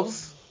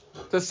themselves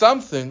to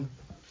something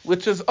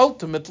which is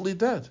ultimately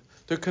dead.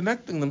 They're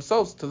connecting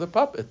themselves to the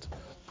puppet.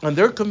 And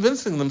they're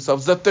convincing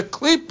themselves that the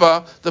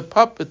klipa, the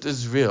puppet,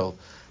 is real.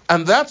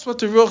 And that's what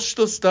the Ruach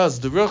Shtus does.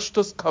 The Ruach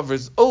Shtus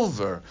covers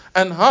over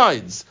and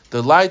hides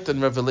the light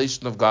and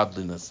revelation of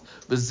godliness.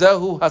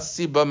 V'zehu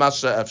hasiba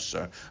masha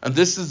efshar. And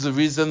this is the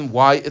reason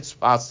why it's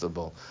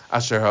possible.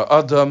 Asher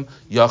ha'adam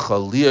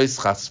yachal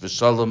liyos chas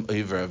v'shalom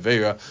over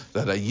avera,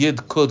 that a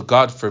yid could,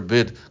 God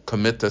forbid,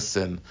 commit a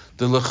sin.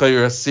 The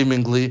l'chayra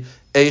seemingly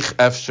eich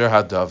efshar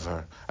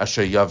hadavar.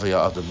 Asher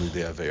yavaya adam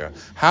lidei avera.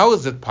 How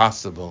is it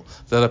possible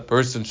that a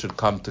person should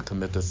come to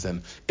commit a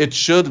sin? It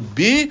should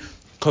be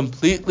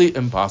completely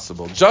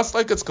impossible. Just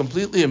like it's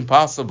completely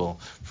impossible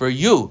for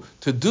you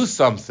to do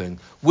something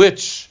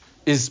which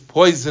is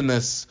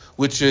poisonous,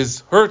 which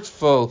is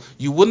hurtful,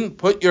 you wouldn't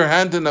put your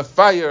hand in a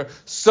fire,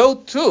 so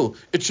too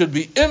it should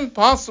be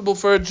impossible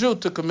for a Jew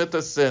to commit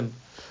a sin.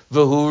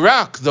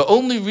 The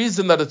only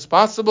reason that it's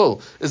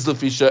possible is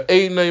l'fisha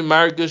einay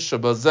margish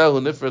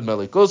shabazehu nifred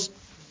melikus,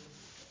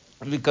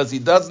 because he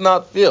does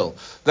not feel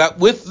that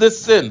with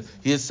this sin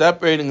he is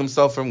separating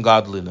himself from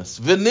godliness.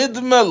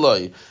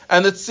 V'nidmeloi,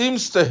 and it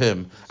seems to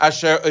him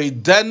asher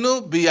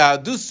oidenu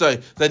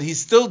biyadusai, that he's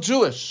still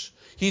Jewish.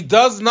 He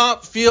does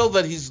not feel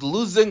that he's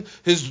losing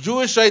his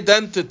Jewish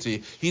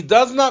identity. He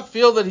does not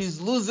feel that he's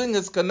losing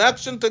his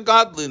connection to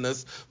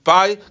godliness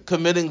by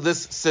committing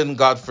this sin,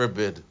 God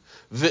forbid.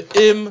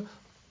 V'im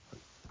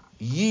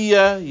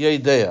yiyah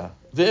yedea.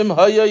 V'im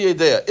haya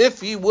yedea.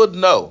 If he would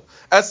know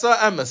Esa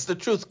emes, the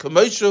truth,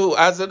 kameshu,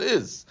 as it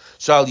is,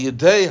 shal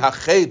yedei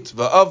hachet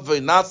va'av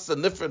v'nasa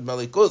nifred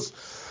melikus,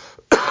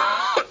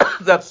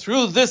 that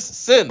through this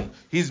sin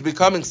he's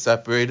becoming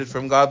separated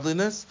from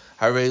godliness.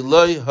 Harei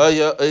loy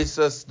haya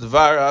esas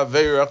dvar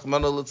havei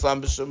rachmana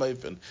litzam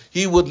b'shemayfin.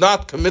 He would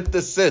not commit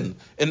this sin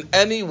in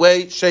any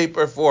way, shape,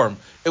 or form.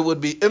 It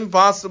would be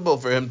impossible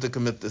for him to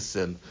commit this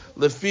sin.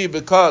 Lefi,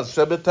 because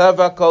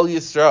shebetava kol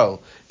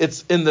Yisrael,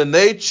 it's in the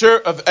nature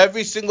of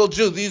every single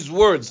Jew. These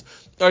words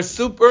are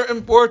super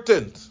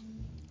important.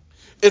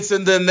 It's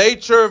in the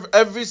nature of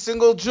every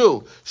single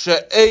Jew. He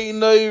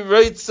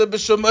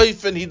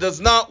does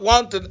not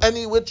want in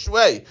any which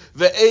way.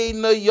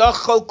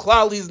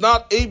 He's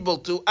not able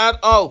to at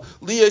all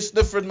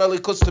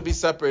to be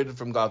separated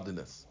from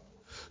godliness.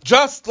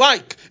 Just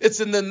like it's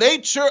in the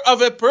nature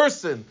of a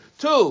person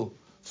to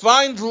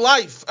find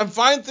life and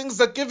find things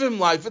that give him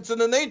life. It's in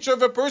the nature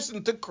of a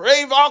person to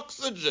crave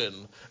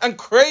oxygen and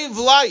crave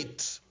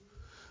light.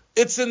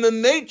 It's in the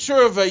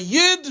nature of a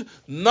Yid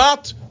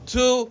not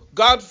to,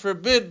 God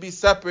forbid, be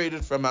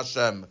separated from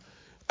Hashem.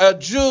 A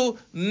Jew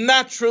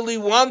naturally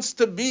wants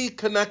to be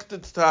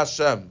connected to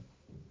Hashem.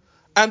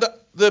 And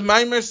the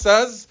Maimer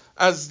says,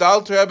 as the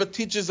Alter Rebbe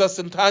teaches us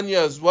in Tanya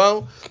as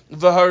well,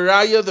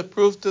 V'haraya, the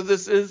proof to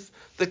this is,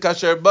 the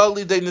kasher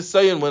bali de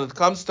nisayon, when it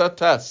comes to a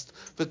test,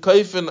 the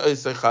kaifin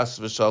eisechas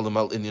v'shalom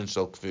al inyan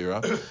shel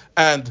kfira,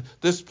 and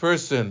this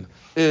person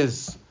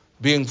is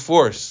being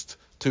forced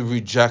to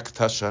reject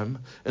Hashem.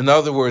 In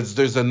other words,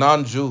 there's a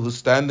non-Jew who's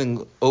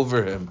standing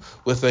over him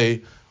with a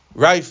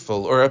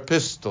rifle or a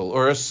pistol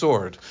or a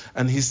sword,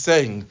 and he's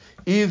saying,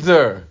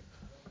 either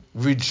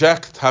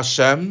reject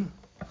Hashem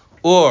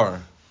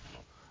or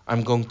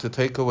I'm going to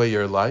take away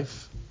your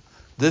life.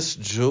 This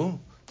Jew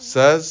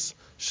says,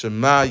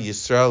 Shema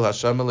Yisrael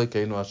Hashem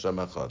Elokeinu Hashem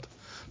Echad.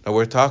 Now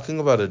we're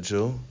talking about a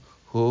Jew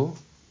who,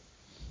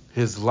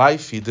 his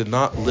life, he did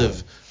not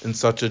live in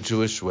such a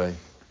Jewish way.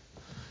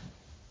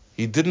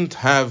 He didn't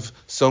have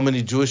so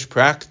many Jewish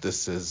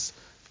practices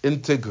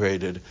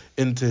integrated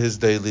into his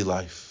daily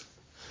life.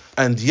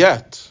 And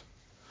yet,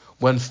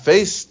 when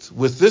faced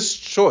with this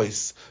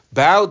choice,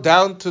 bow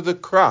down to the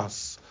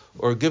cross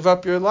or give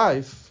up your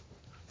life,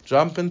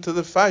 jump into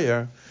the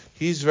fire,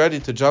 he's ready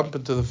to jump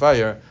into the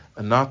fire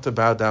and not to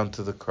bow down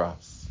to the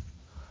cross.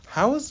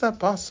 How is that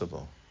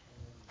possible?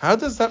 How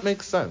does that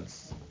make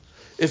sense?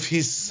 If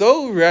he's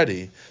so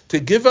ready to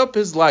give up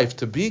his life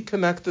to be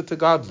connected to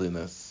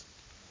godliness,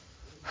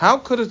 how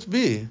could it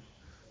be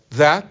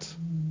that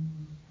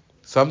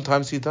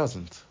sometimes he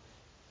doesn't?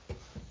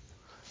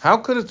 How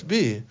could it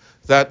be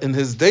that in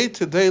his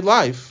day-to-day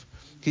life,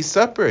 he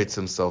separates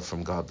himself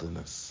from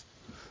godliness?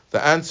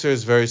 The answer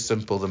is very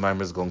simple. The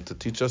Maimer is going to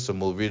teach us,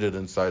 and we'll read it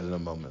inside in a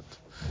moment.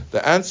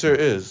 The answer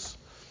is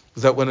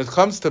that when it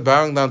comes to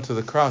bowing down to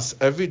the cross,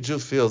 every Jew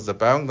feels that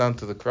bowing down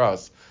to the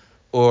cross,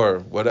 or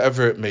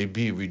whatever it may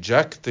be,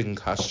 rejecting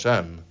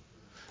Hashem,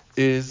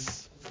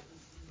 is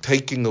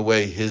taking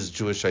away his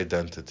Jewish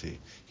identity.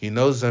 He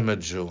knows I'm a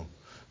Jew.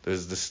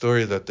 There's the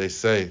story that they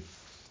say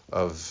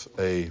of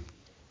a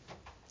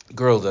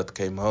girl that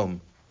came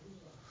home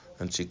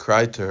and she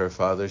cried to her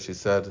father. She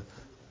said,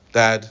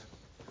 Dad,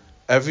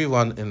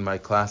 everyone in my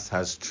class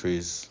has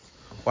trees.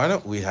 Why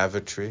don't we have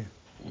a tree?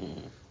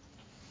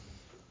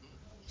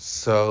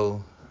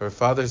 So her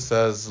father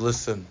says,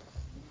 listen,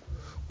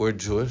 we're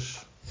Jewish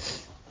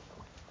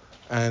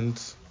and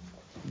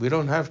we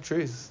don't have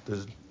trees.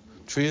 The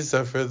trees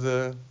are for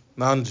the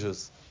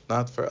non-Jews,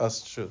 not for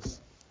us Jews.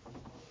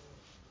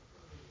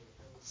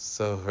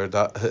 So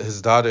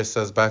his daughter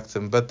says back to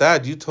him, "But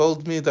Dad, you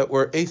told me that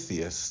we're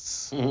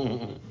atheists."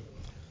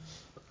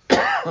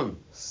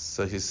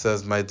 So he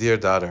says, "My dear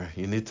daughter,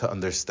 you need to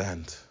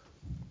understand.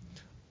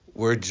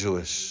 We're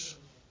Jewish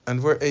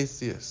and we're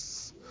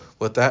atheists.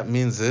 What that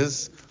means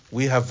is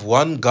we have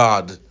one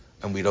God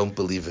and we don't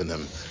believe in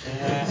him."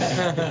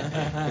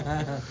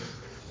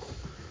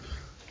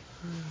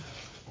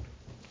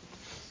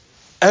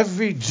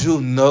 Every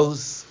Jew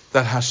knows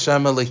that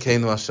Hashem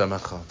Elokeinu Hashem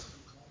Echad.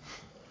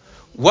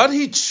 What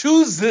he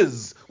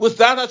chooses with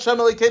that Hashem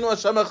Elokeinu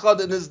Hashem Echad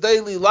in his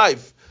daily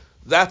life,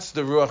 that's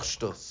the Ruach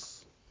Shtus.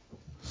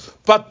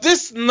 But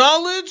this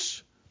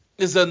knowledge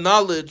is a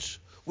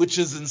knowledge which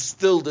is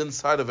instilled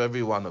inside of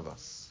every one of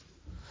us.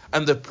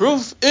 And the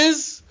proof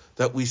is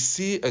that we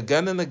see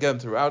again and again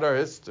throughout our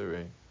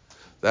history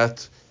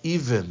that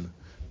even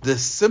the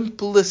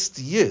simplest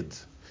Yid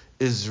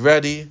is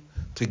ready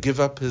to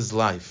give up his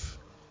life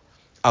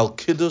al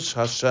Kiddush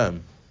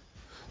Hashem,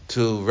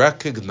 to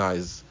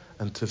recognize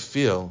and to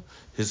feel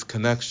his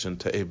connection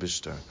to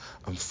Eibishter.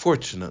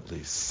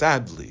 Unfortunately,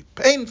 sadly,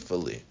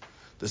 painfully,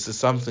 this is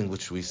something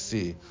which we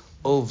see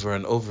over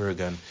and over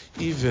again,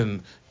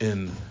 even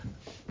in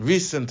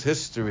recent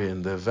history,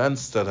 in the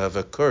events that have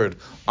occurred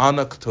on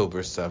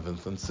October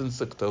 7th and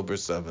since October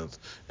 7th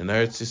in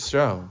Eretz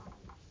Yisrael,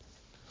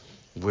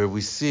 where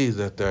we see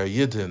that there are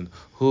Yidden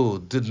who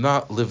did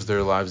not live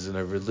their lives in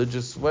a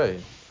religious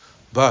way,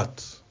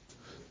 but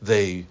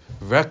they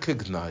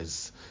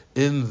recognize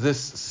in this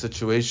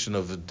situation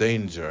of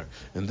danger,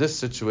 in this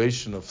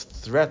situation of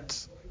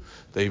threat,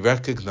 they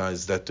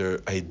recognize that their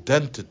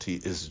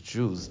identity is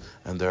Jews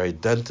and their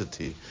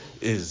identity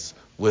is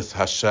with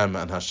Hashem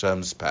and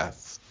Hashem's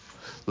path.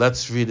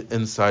 Let's read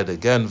inside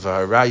again,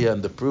 Vaharaya,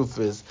 and the proof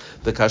is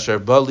the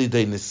Kasher Bali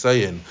de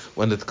Nisayin,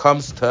 when it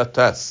comes to a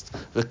test,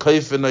 the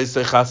Kaifin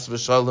Chas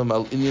v'Shalom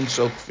al Inyan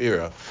Shel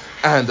Kfira,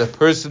 and a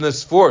person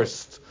is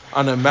forced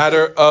on a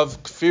matter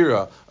of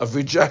kfira, of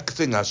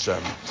rejecting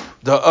Hashem.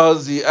 The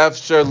Ozi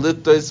Efsher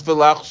Litais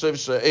V'Lachshev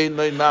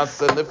She'enoi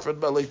Nasa Nifred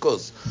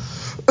Malikus.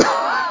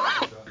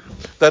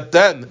 That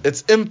then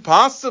it's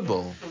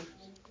impossible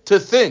to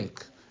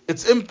think,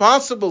 it's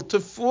impossible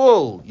to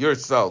fool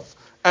yourself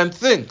and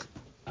think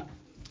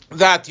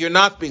that you're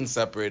not being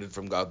separated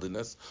from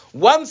godliness.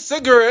 One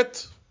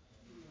cigarette,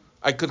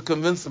 I could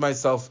convince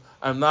myself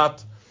I'm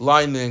not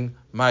lining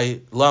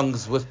my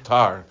lungs with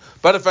tar.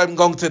 But if I'm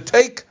going to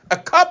take a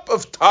cup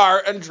of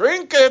tar and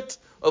drink it,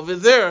 over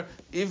there,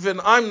 even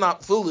I'm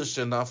not foolish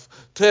enough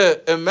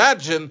to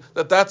imagine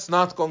that that's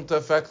not going to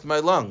affect my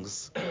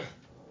lungs.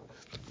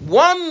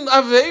 One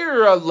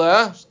Aveira,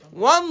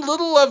 one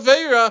little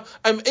Aveira,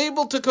 I'm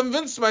able to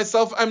convince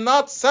myself I'm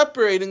not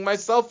separating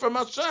myself from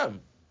Hashem.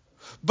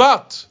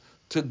 But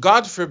to,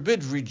 God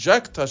forbid,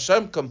 reject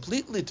Hashem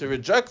completely, to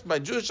reject my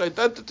Jewish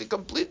identity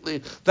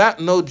completely,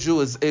 that no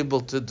Jew is able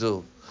to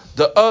do.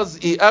 The Oz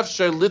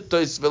Efsher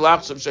Litos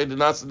V'Lachshav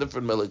Sheidinas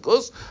different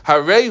Melikus,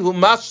 Harei Hu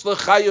Mashla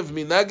Chayav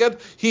Mineged,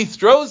 he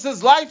throws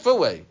his life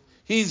away.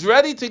 He's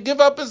ready to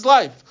give up his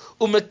life.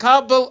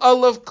 Umekabel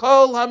Olav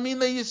Kol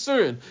Hamina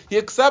Yisurin, he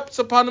accepts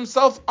upon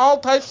himself all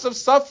types of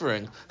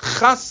suffering.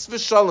 Chas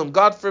v'Shalom,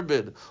 God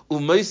forbid.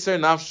 Umeiser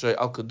Nafshay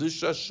Al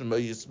Kedusha Shema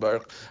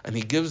Yisbarach, and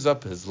he gives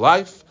up his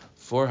life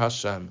for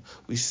Hashem.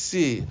 We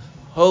see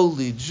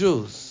holy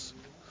Jews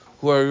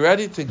who are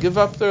ready to give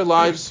up their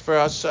lives for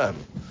Hashem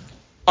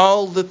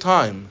all the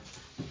time,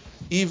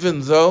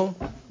 even though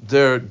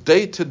their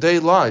day-to-day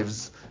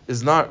lives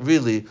is not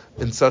really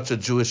in such a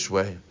Jewish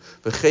way.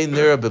 This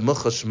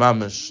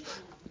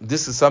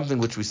is something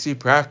which we see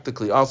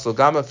practically also.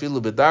 Even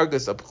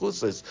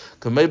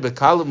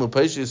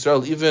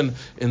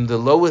in the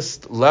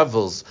lowest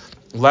levels,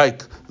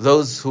 like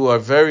those who are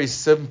very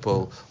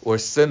simple or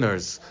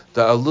sinners,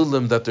 the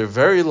alulim, that they're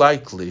very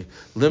likely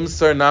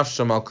limsar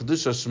nafsham al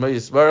kedusha shema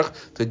yisbarach,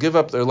 to give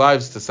up their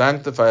lives to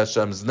sanctify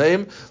Hashem's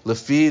name,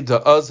 lefi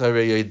da'az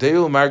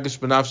hareyedeu margish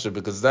benafshe,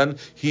 because then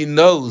he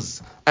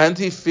knows and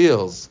he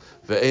feels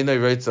ve'enei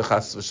reitzach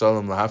chas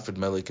v'shalom lahafrid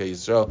melekei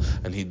Yisrael,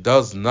 and he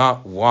does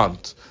not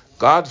want,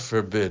 God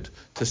forbid,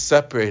 to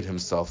separate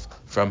himself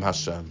from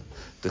Hashem.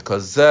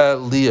 Because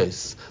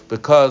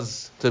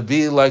to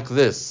be like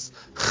this,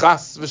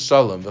 Chas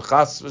v'shalom,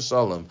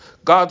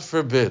 God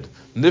forbid,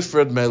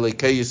 nifrad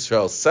melekei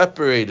Yisrael,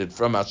 separated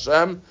from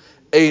Hashem,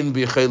 ein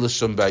b'chel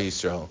shum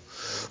b'Yisrael.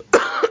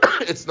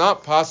 It's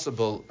not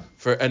possible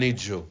for any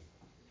Jew.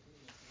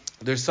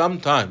 There's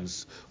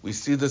sometimes, we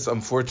see this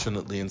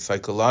unfortunately in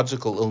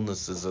psychological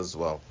illnesses as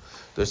well.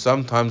 There's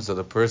sometimes that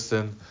a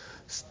person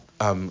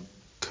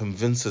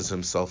convinces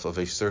himself of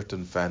a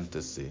certain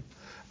fantasy,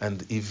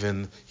 and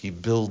even he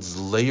builds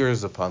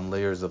layers upon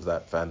layers of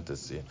that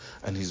fantasy,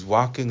 and he's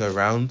walking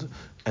around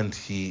and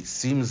he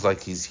seems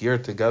like he's here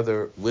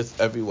together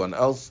with everyone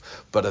else,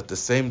 but at the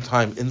same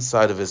time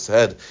inside of his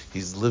head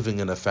he's living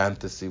in a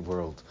fantasy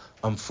world,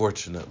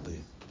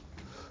 unfortunately.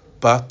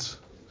 But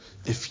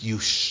if you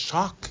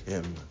shock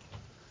him,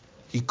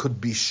 he could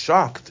be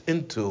shocked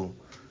into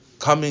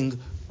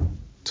coming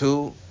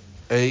to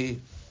a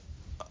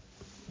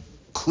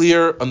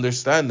clear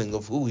understanding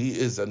of who he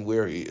is and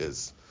where he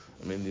is.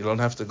 I mean, you don't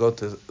have to go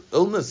to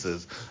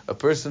illnesses. A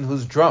person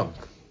who's drunk,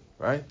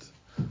 right?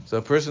 So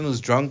a person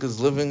who's drunk is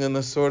living in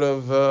a sort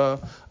of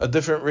a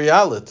different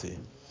reality.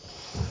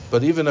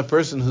 But even a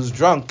person who's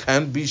drunk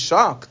can be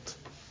shocked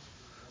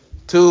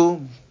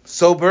to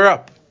sober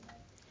up,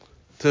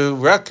 to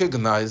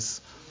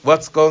recognize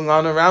what's going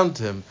on around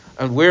him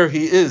and where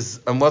he is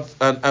and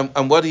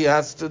what he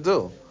has to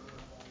do.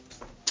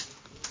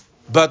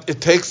 But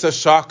it takes a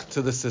shock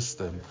to the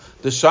system.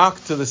 The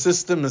shock to the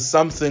system is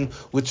something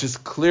which is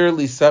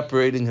clearly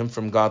separating him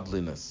from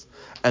godliness.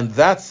 And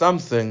that's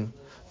something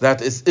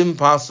that is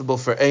impossible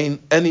for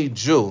any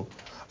Jew.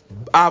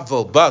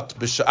 Avo, but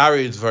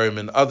b'sha'ari dvarim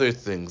and other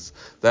things.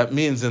 That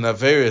means in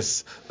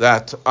averis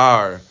that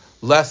are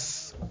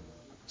less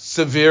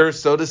severe,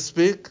 so to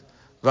speak.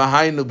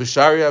 V'hainu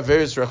b'shari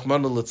averis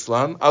rachmanu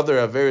litzlan, other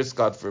averis,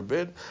 God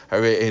forbid.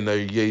 Harei eino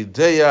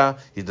yedeya,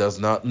 he does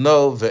not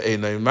know.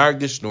 Ve'eino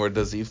margish, nor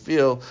does he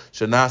feel.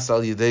 Shenas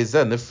al yedei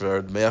zeh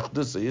nifrad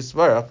me'achdusa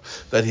yisbarach,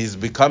 that he's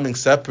becoming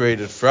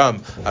separated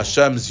from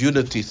Hashem's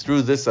unity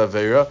through this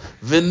avera.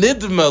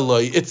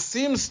 V'nidmaloi, it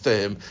seems to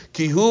him,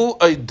 ki hu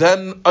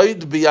oiden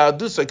oid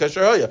biyadusa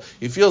kasher hoya.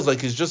 He feels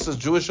like he's just as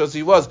Jewish as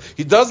he was.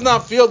 He does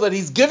not feel that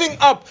he's giving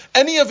up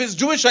any of his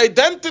Jewish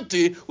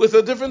identity with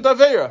a different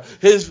avera.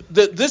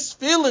 This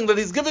feeling that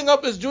he's giving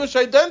up his Jewish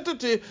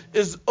identity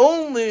is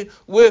only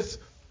with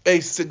a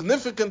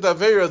significant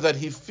avera that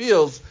he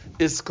feels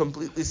is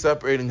completely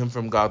separating him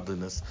from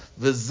godliness.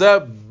 This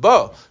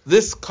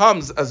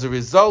comes as a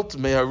result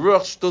of the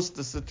ruach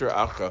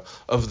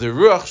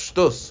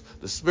shtus,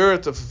 the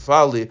spirit of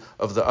folly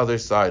of the other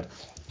side.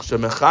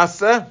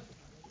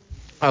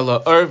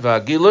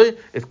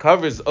 It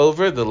covers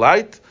over the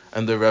light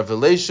and the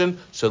revelation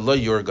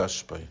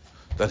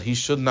that he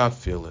should not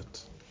feel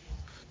it.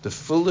 The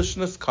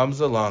foolishness comes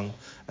along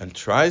and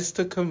tries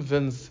to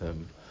convince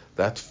him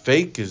that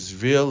fake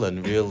is real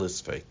and real is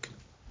fake.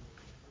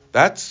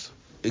 That's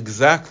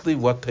exactly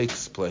what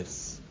takes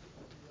place.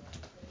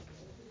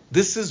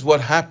 This is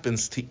what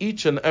happens to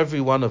each and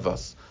every one of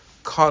us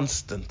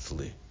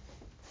constantly.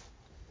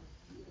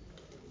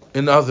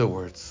 In other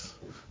words,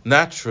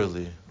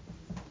 naturally,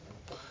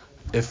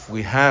 if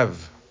we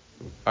have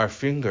our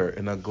finger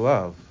in a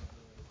glove,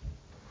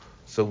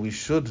 so we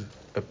should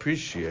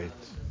appreciate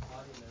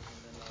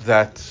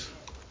that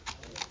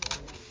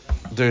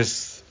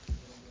there's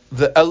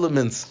the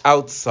elements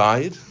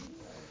outside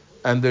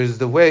and there's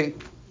the way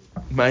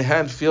my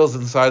hand feels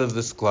inside of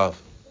this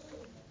glove.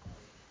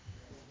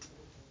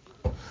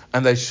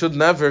 And I should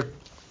never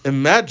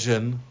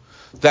imagine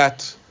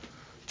that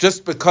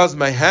just because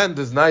my hand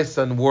is nice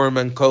and warm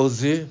and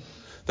cozy,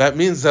 that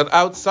means that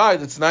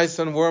outside it's nice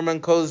and warm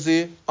and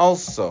cozy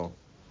also,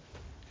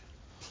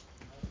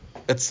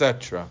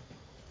 etc.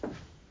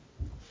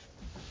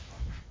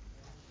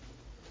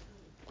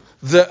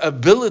 The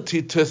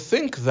ability to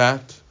think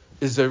that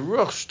is a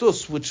ruach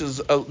shtus, which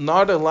is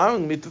not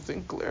allowing me to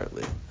think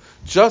clearly.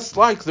 Just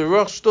like the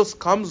ruach shtus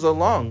comes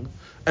along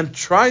and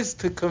tries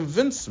to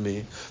convince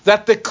me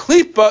that the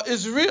klipa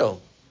is real,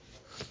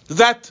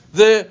 that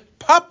the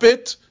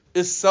puppet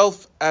is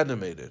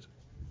self-animated.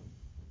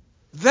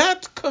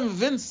 That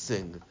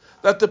convincing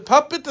that the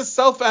puppet is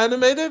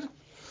self-animated,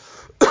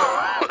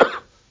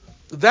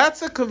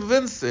 that's a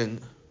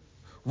convincing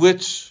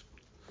which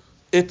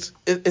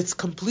it's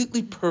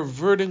completely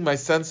perverting my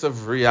sense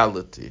of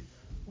reality.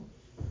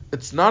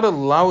 It's not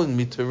allowing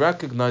me to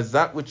recognize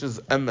that which is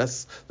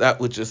emes, that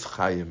which is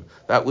chayim,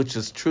 that which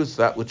is truth,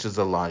 that which is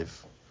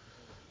alive.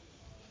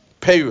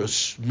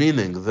 Perush,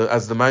 meaning,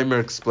 as the Maimer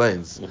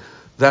explains,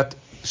 that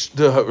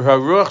the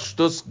haruach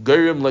shtus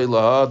gerim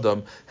leila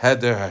adam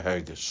heder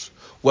hahergish.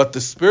 What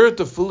the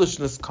spirit of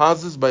foolishness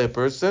causes by a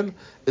person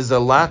is a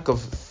lack of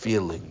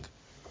feeling.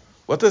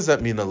 What does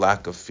that mean, a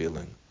lack of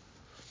feeling?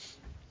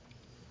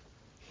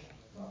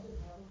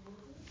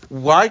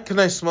 Why can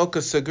I smoke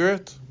a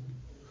cigarette?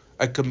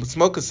 I can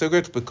smoke a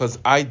cigarette because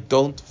I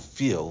don't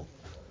feel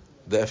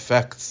the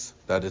effects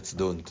that it's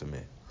doing to me.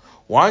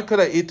 Why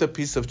could I eat a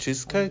piece of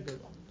cheesecake?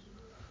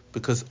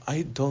 Because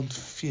I don't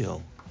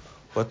feel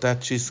what that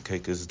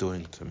cheesecake is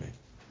doing to me.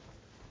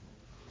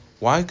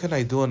 Why can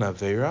I do an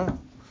Aveira?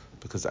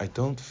 Because I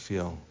don't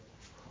feel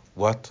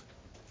what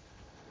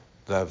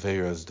the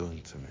Aveira is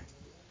doing to me.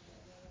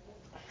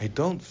 I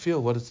don't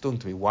feel what it's doing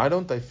to me. Why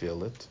don't I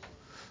feel it?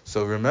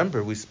 So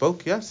remember, we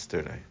spoke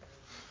yesterday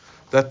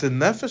that the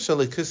nefesh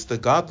elikis, the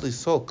godly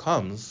soul,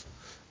 comes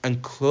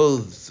and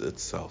clothes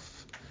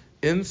itself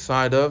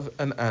inside of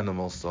an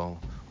animal soul,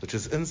 which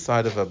is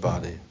inside of a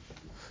body.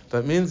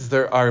 That means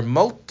there are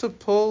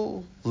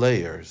multiple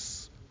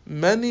layers,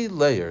 many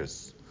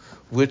layers,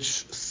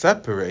 which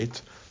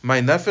separate my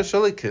nefesh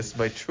elikis,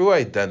 my true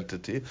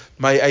identity,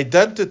 my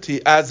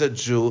identity as a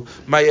Jew,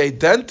 my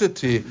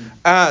identity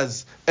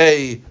as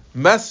a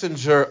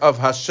messenger of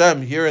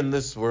Hashem here in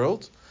this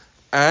world,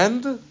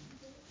 and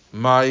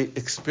my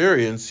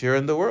experience here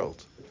in the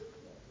world.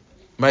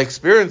 My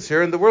experience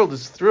here in the world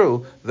is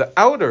through the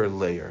outer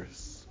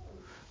layers.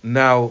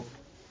 Now,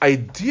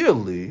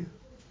 ideally,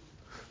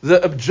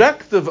 The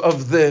objective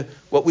of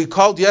what we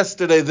called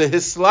yesterday, the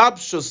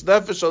hislabshus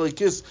nefesh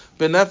alikis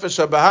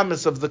benefesh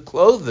habahamis, of the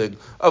clothing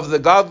of the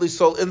godly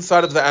soul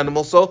inside of the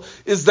animal soul,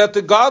 is that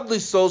the godly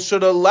soul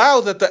should allow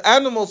that the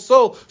animal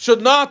soul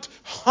should not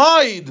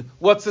hide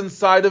what's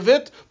inside of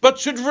it, but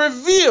should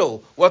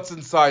reveal what's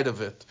inside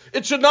of it.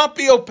 It should not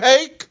be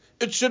opaque,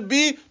 it should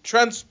be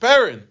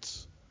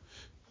transparent.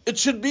 It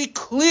should be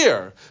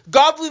clear.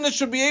 Godliness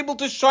should be able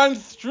to shine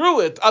through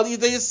it. That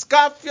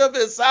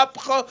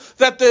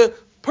the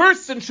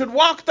person should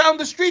walk down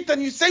the street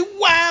and you say,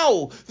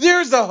 wow,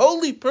 there's a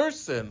holy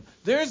person.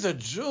 There's a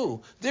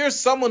Jew. There's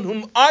someone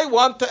whom I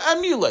want to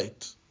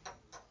emulate.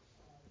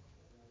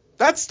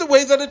 That's the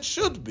way that it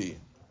should be.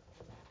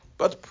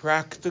 But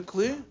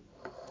practically,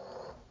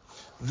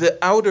 the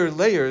outer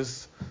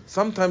layers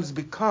sometimes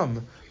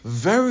become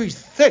very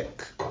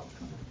thick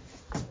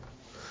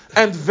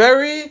and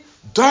very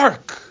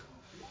dark.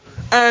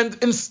 And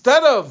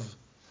instead of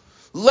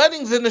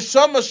letting the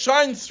neshama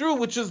shine through,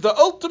 which is the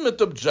ultimate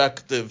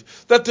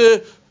objective, that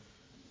the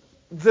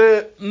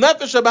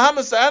nefesh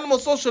habahamis, the animal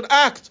soul, should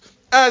act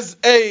as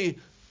a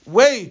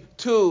way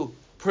to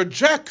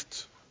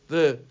project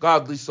the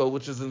godly soul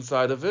which is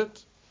inside of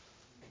it,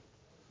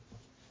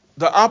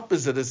 the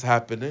opposite is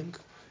happening.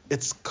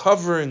 It's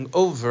covering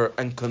over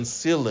and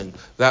concealing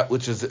that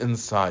which is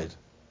inside.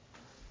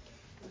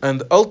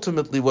 And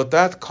ultimately what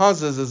that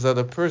causes is that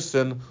a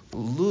person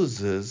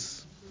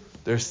loses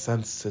their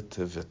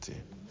sensitivity.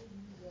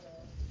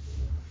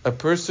 A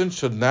person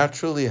should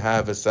naturally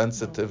have a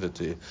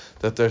sensitivity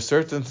that there are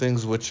certain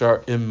things which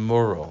are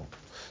immoral.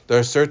 There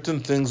are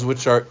certain things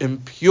which are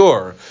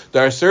impure.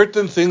 There are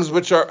certain things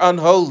which are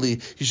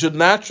unholy. He should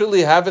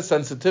naturally have a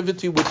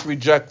sensitivity which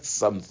rejects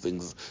some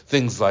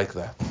things like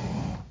that.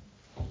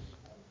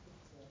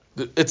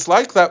 It's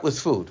like that with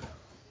food.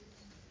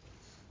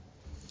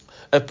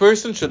 A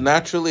person should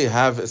naturally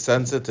have a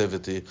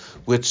sensitivity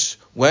which,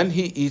 when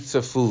he eats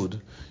a food,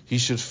 he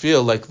should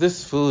feel like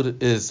this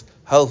food is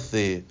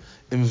healthy,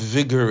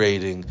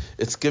 invigorating,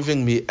 it's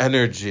giving me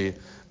energy,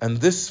 and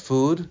this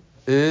food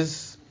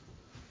is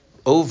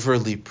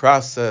overly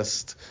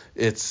processed,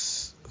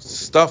 it's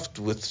stuffed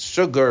with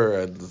sugar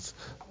and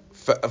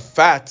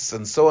fats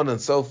and so on and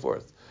so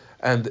forth,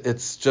 and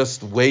it's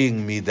just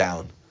weighing me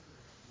down.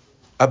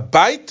 A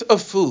bite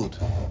of food,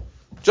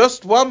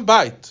 just one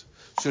bite,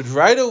 should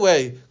right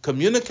away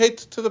communicate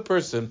to the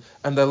person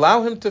and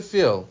allow him to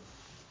feel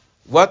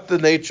what the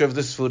nature of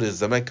this food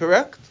is. Am I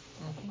correct?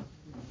 Mm-hmm.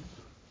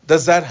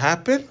 Does that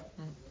happen?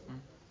 Mm-hmm.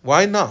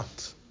 Why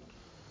not?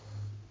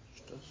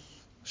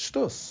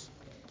 Shtus.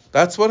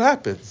 That's what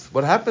happens.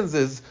 What happens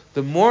is,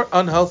 the more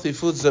unhealthy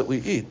foods that we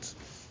eat,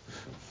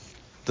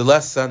 the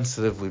less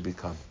sensitive we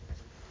become.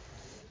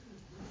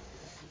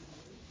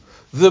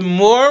 The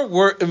more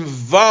we're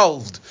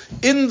involved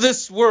in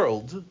this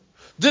world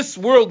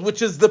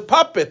which is the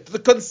puppet, the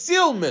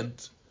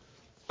concealment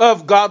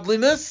of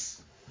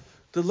godliness,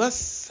 the less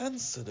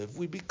sensitive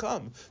we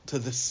become to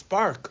the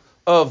spark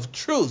of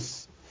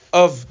truth,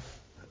 of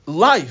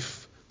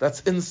life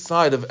that's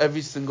inside of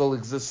every single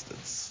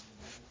existence.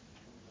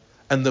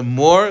 And the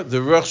more the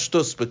Ruach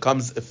Shtus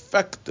becomes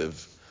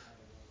effective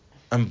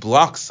and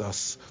blocks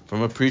us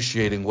from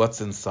appreciating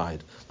what's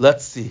inside.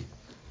 Let's see.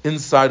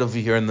 Inside over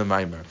here in the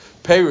Maimer.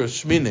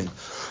 Perush, meaning,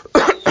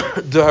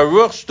 the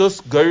Ruach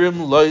Shtus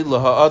gorim loy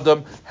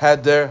laha'adam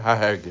heder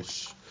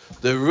hahergish.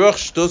 The Ruach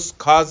Shtus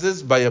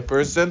causes by a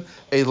person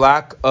a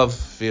lack of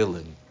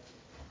feeling.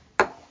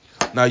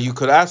 Now you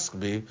could ask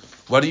me,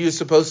 what are you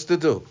supposed to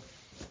do?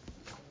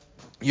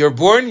 You're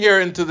born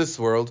here into this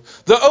world.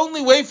 The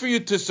only way for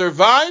you to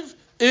survive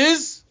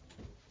is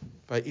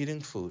by eating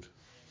food.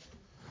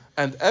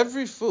 And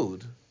every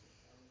food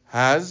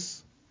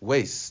has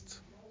waste.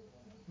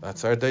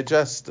 That's our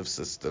digestive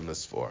system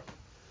is for.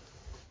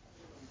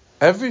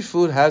 Every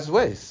food has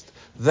waste.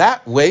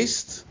 That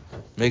waste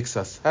makes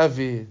us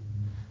heavy.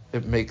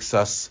 It makes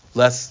us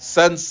less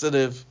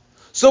sensitive.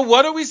 So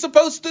what are we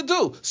supposed to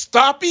do?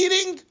 Stop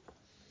eating?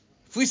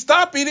 If we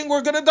stop eating,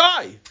 we're going to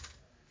die.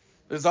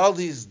 There's all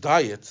these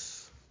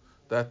diets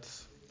that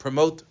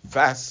promote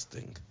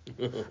fasting.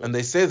 And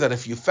they say that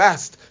if you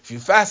fast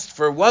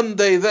for 1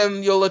 day,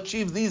 then you'll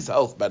achieve these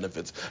health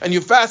benefits. And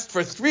you fast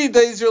for 3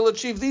 days, you'll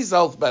achieve these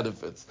health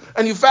benefits.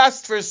 And you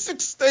fast for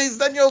 6 days,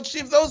 then you'll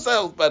achieve those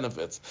health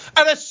benefits.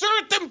 At a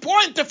certain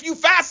point, if you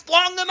fast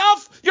long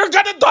enough, you're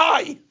going to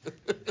die.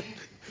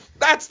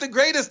 That's the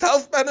greatest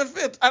health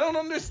benefit? I don't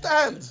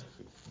understand.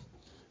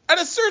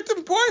 At a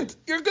certain point,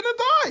 you're going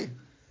to die.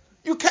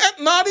 You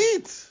can't not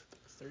eat.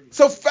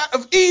 So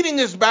eating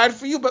is bad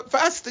for you, but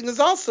fasting is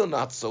also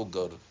not so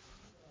good.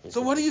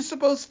 So what are you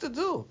supposed to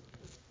do?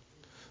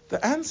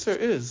 The answer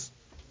is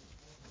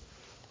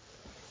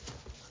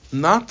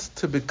not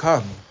to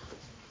become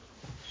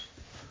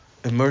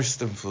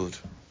immersed in food.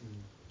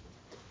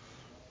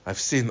 I've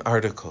seen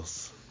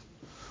articles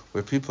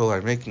where people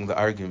are making the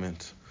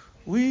argument,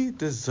 we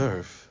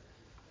deserve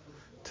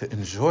to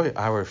enjoy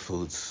our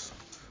foods.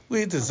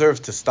 We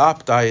deserve to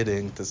stop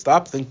dieting, to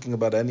stop thinking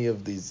about any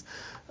of these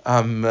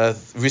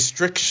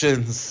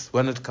restrictions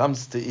when it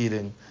comes to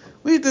eating.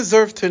 We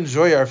deserve to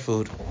enjoy our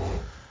food.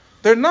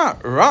 They're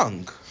not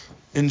wrong.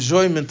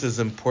 Enjoyment is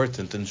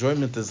important.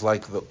 Enjoyment is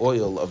like the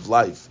oil of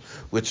life,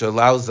 which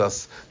allows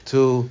us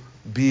to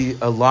be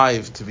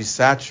alive, to be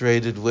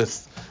saturated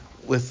with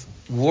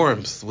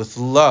warmth, with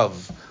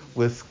love,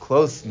 with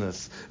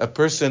closeness. A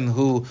person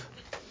who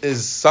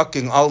is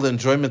sucking all the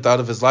enjoyment out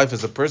of his life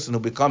is a person who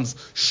becomes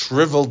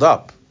shriveled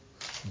up.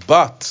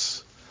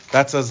 But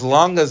that's as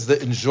long as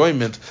the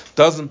enjoyment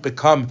doesn't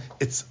become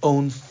its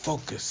own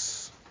focus.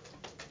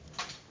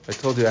 I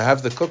told you I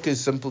have the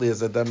cookies simply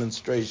as a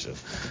demonstration.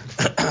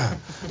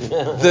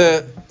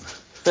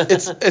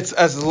 It's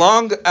as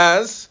long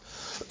as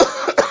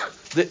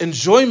the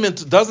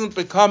enjoyment doesn't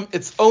become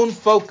its own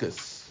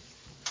focus.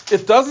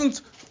 It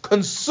doesn't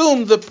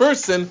consume the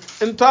person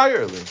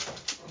entirely.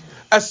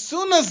 As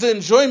soon as the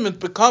enjoyment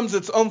becomes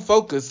its own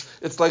focus,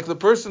 it's like the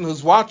person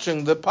who's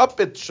watching the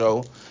puppet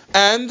show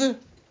and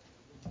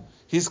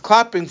he's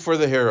clapping for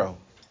the hero.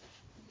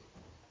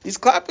 He's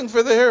clapping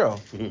for the hero.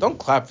 Don't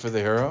clap for the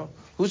hero.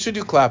 Who should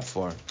you clap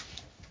for?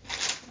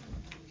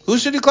 Who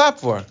should you clap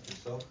for?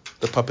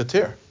 The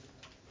puppeteer.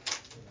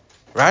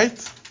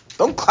 Right?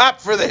 Don't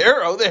clap for the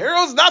hero. The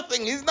hero's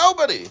nothing. He's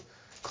nobody.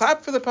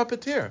 Clap for the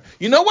puppeteer.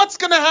 You know what's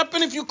going to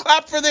happen if you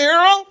clap for the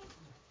hero?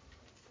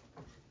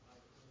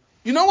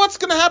 You know what's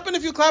going to happen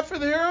if you clap for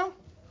the hero?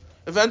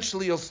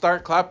 Eventually you'll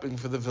start clapping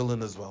for the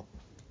villain as well.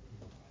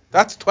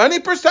 That's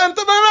 20%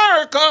 of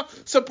America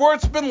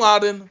supports Bin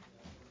Laden.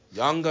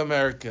 Young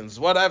Americans,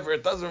 whatever,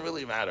 it doesn't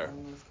really matter.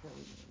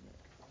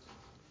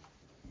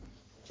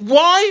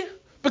 Why?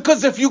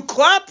 Because if you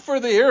clap for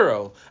the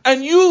hero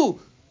and you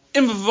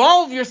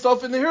involve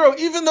yourself in the hero,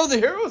 even though the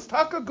hero is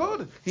taka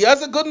good, he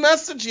has a good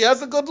message, he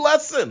has a good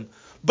lesson.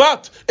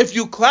 But if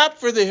you clap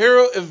for the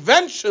hero,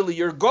 eventually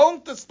you're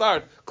going to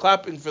start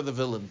clapping for the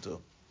villain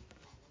too.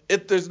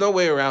 There's no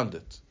way around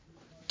it.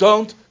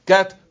 Don't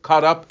get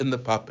caught up in the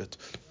puppet.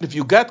 If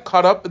you get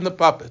caught up in the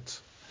puppet,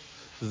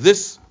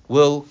 this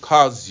will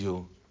cause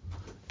you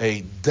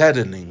a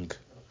deadening,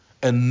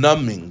 a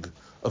numbing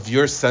of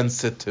your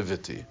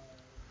sensitivity.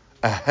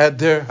 A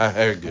heder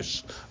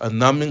hahergish, a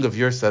numbing of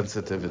your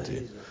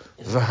sensitivity.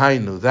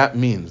 V'hainu, that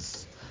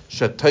means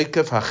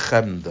shetoikev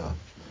hachemda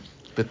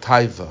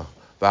b'taiva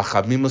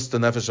v'achamimus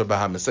denefesh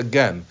habahamis.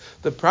 Again,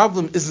 the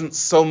problem isn't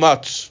so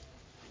much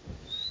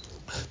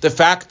the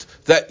fact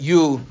that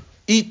you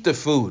eat the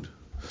food.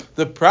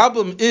 The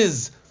problem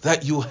is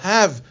that you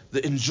have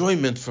the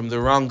enjoyment from the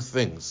wrong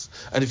things.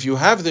 And if you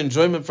have the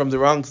enjoyment from the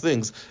wrong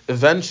things,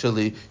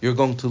 eventually you're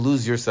going to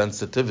lose your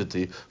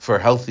sensitivity for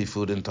healthy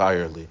food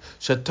entirely.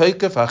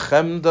 Shetoikev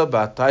hachemda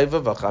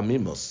b'taiva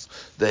v'chamimus.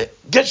 The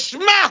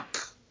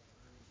geschmack!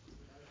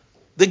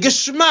 The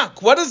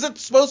geschmack. What is it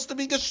supposed to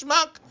be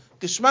geschmack?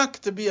 Geschmack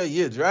to be a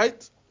yid,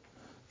 right?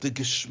 The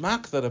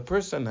geschmack that a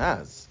person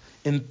has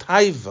in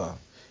taiva,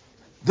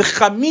 the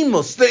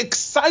chamimus, the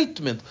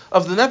excitement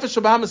of the nefesh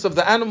habahamis, of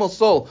the animal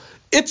soul,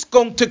 it's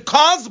going to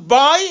cause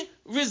by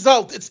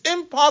result. It's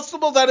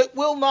impossible that it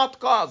will not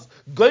cause.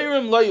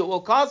 Geirim layu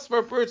will cause for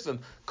a person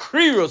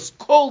krirus,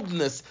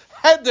 coldness,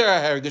 heder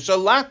hahergish, a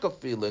lack of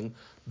feeling,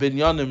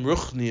 binyanim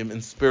ruchniim,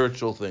 in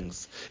spiritual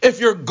things.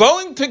 If you're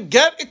going to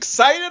get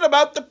excited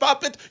about the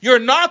puppet, you're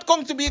not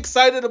going to be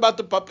excited about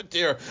the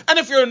puppeteer. And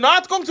if you're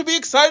not going to be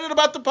excited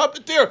about the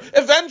puppeteer,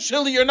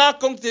 eventually you're not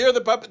going to hear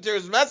the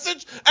puppeteer's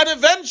message, and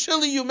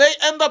eventually you may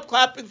end up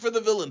clapping for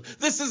the villain.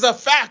 This is a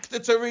fact.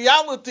 It's a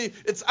reality.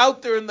 It's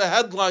out there in the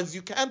headlines.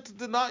 You can't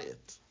deny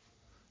it.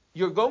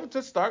 You're going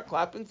to start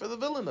clapping for the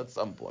villain at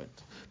some point.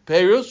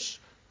 Perush,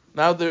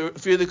 now the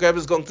Frierdiker Rebbe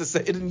is going to say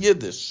it in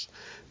Yiddish.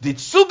 Die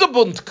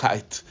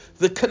Zugebundkeit,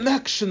 the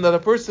connection that a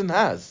person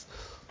has,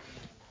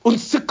 und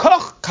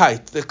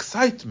Zikochkeit, the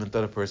excitement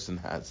that a person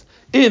has,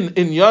 in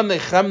Yonei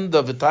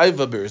Chemda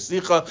v'Taiva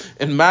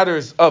b'Resicha, in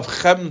matters of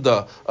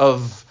Chemda,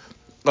 of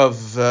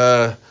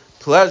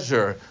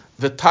pleasure,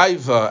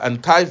 v'Taiva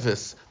and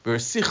Taivis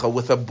b'Resicha,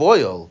 with a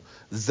boil,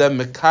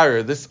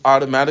 Zemekar, this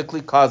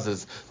automatically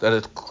causes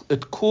that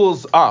it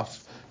cools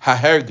off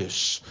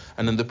hahergish,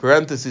 and in the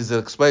parentheses it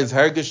explains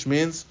hergish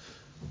means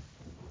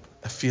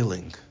a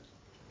feeling.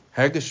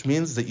 Hergish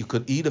means that you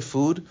could eat a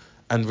food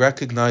and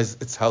recognize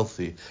it's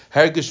healthy.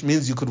 Hergish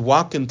means you could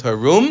walk into a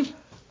room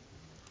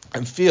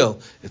and feel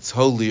it's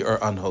holy or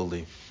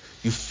unholy.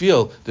 You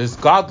feel there's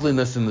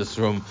godliness in this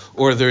room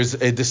or there's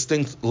a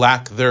distinct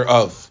lack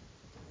thereof.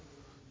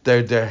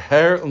 Der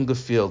Herr und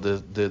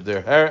Gefühl,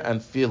 der Herr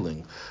and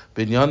feeling,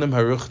 binyanim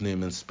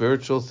haruchnim, in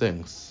spiritual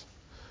things.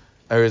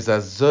 Is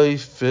azoi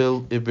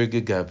fil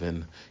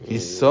ibergegeben.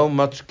 He's so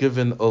much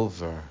given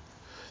over.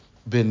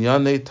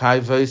 Binyane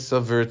taivais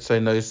of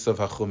v'rtzainais of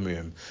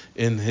hachumrim.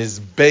 In his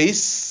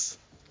base,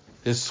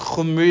 his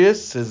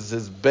chumrius,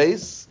 his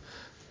base,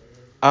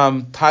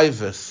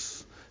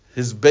 taivas,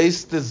 his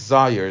base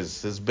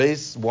desires, his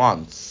base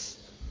wants,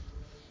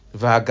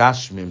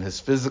 v'agashmim,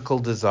 his physical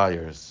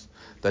desires,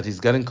 that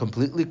he's getting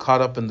completely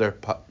caught up in their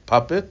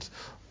puppet,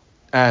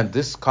 And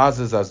this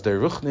causes as der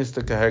ruchnis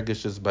de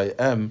gehergishes by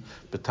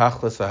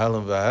betachlas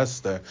hahelem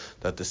v'hester,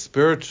 that the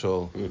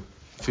spiritual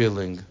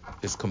feeling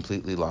is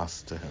completely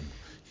lost to him.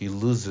 He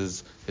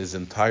loses his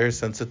entire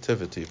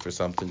sensitivity for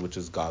something which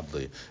is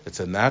godly. It's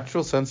a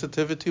natural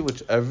sensitivity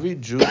which every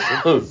Jew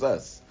should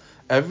possess.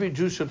 Every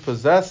Jew should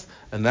possess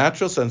a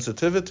natural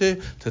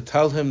sensitivity to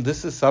tell him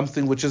this is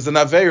something which is an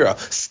Aveira.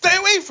 Stay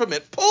away from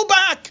it. Pull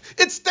back.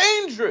 It's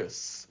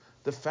dangerous.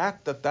 The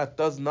fact that that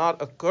does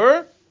not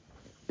occur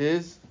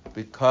is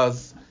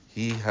because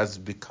he has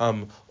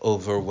become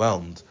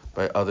overwhelmed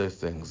by other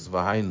things.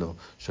 Vahainu,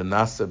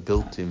 shenasa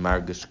bilti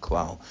margish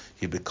klal.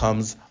 He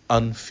becomes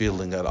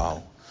unfeeling at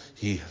all.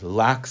 He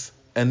lacks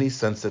any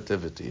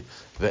sensitivity.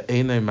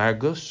 Ve'ene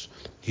margush,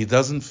 he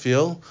doesn't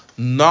feel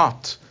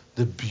not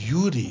the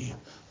beauty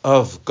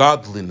of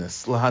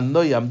godliness,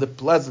 lahanoyam, the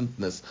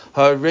pleasantness,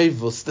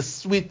 ha'arevus, the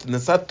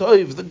sweetness,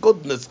 ha'toiv, the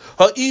goodness,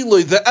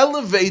 ha'iloi, the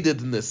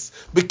elevatedness,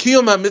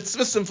 b'kiyum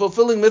ha'mitzvahs, and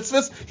fulfilling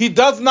mitzvahs. He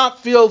does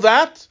not feel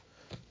that.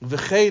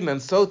 V'chein,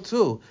 and so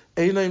too,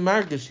 einay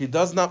margish, he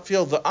does not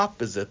feel the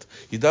opposite.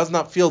 He does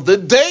not feel the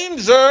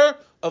danger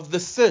of the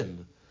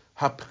sin.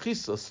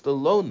 Hapchisos, the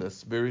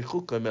lowness,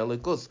 berichuka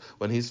melikus,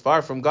 when he's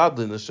far from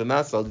godliness,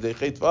 shenasal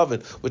gdei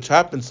vavin, which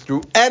happens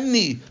through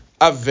any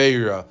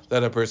aveira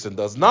that a person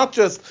does, not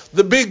just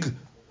the big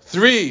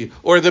 3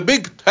 or the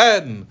big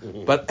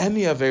 10, but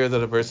any aveira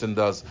that a person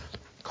does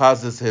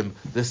causes him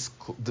this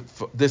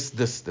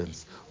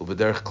distance.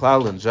 U'b'derech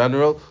klal in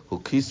general, hu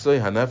kisoi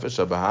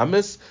hanefesh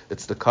habahamis,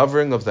 it's the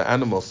covering of the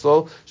animal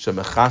soul,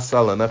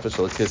 shemechasal hanefesh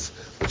alakis,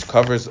 which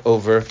covers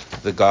over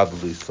the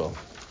godly soul.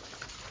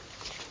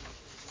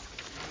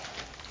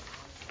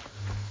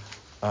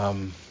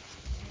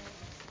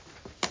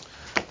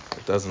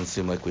 It doesn't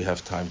seem like we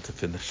have time to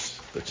finish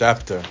the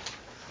chapter.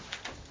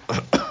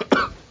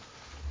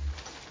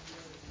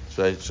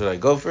 Should I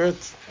go for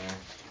it?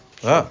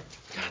 Ah,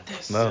 Got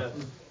this. no.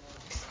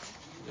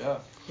 Yeah.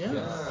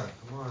 Yeah.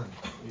 Come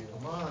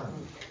on.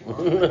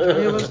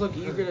 Any of us look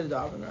eager to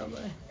daven,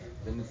 Rabbi?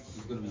 Then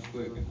it's going to be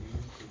quick.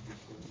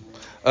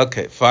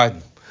 Okay,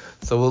 fine.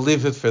 So we'll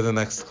leave it for the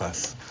next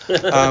class.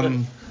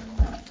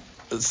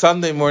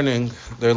 Sunday morning, there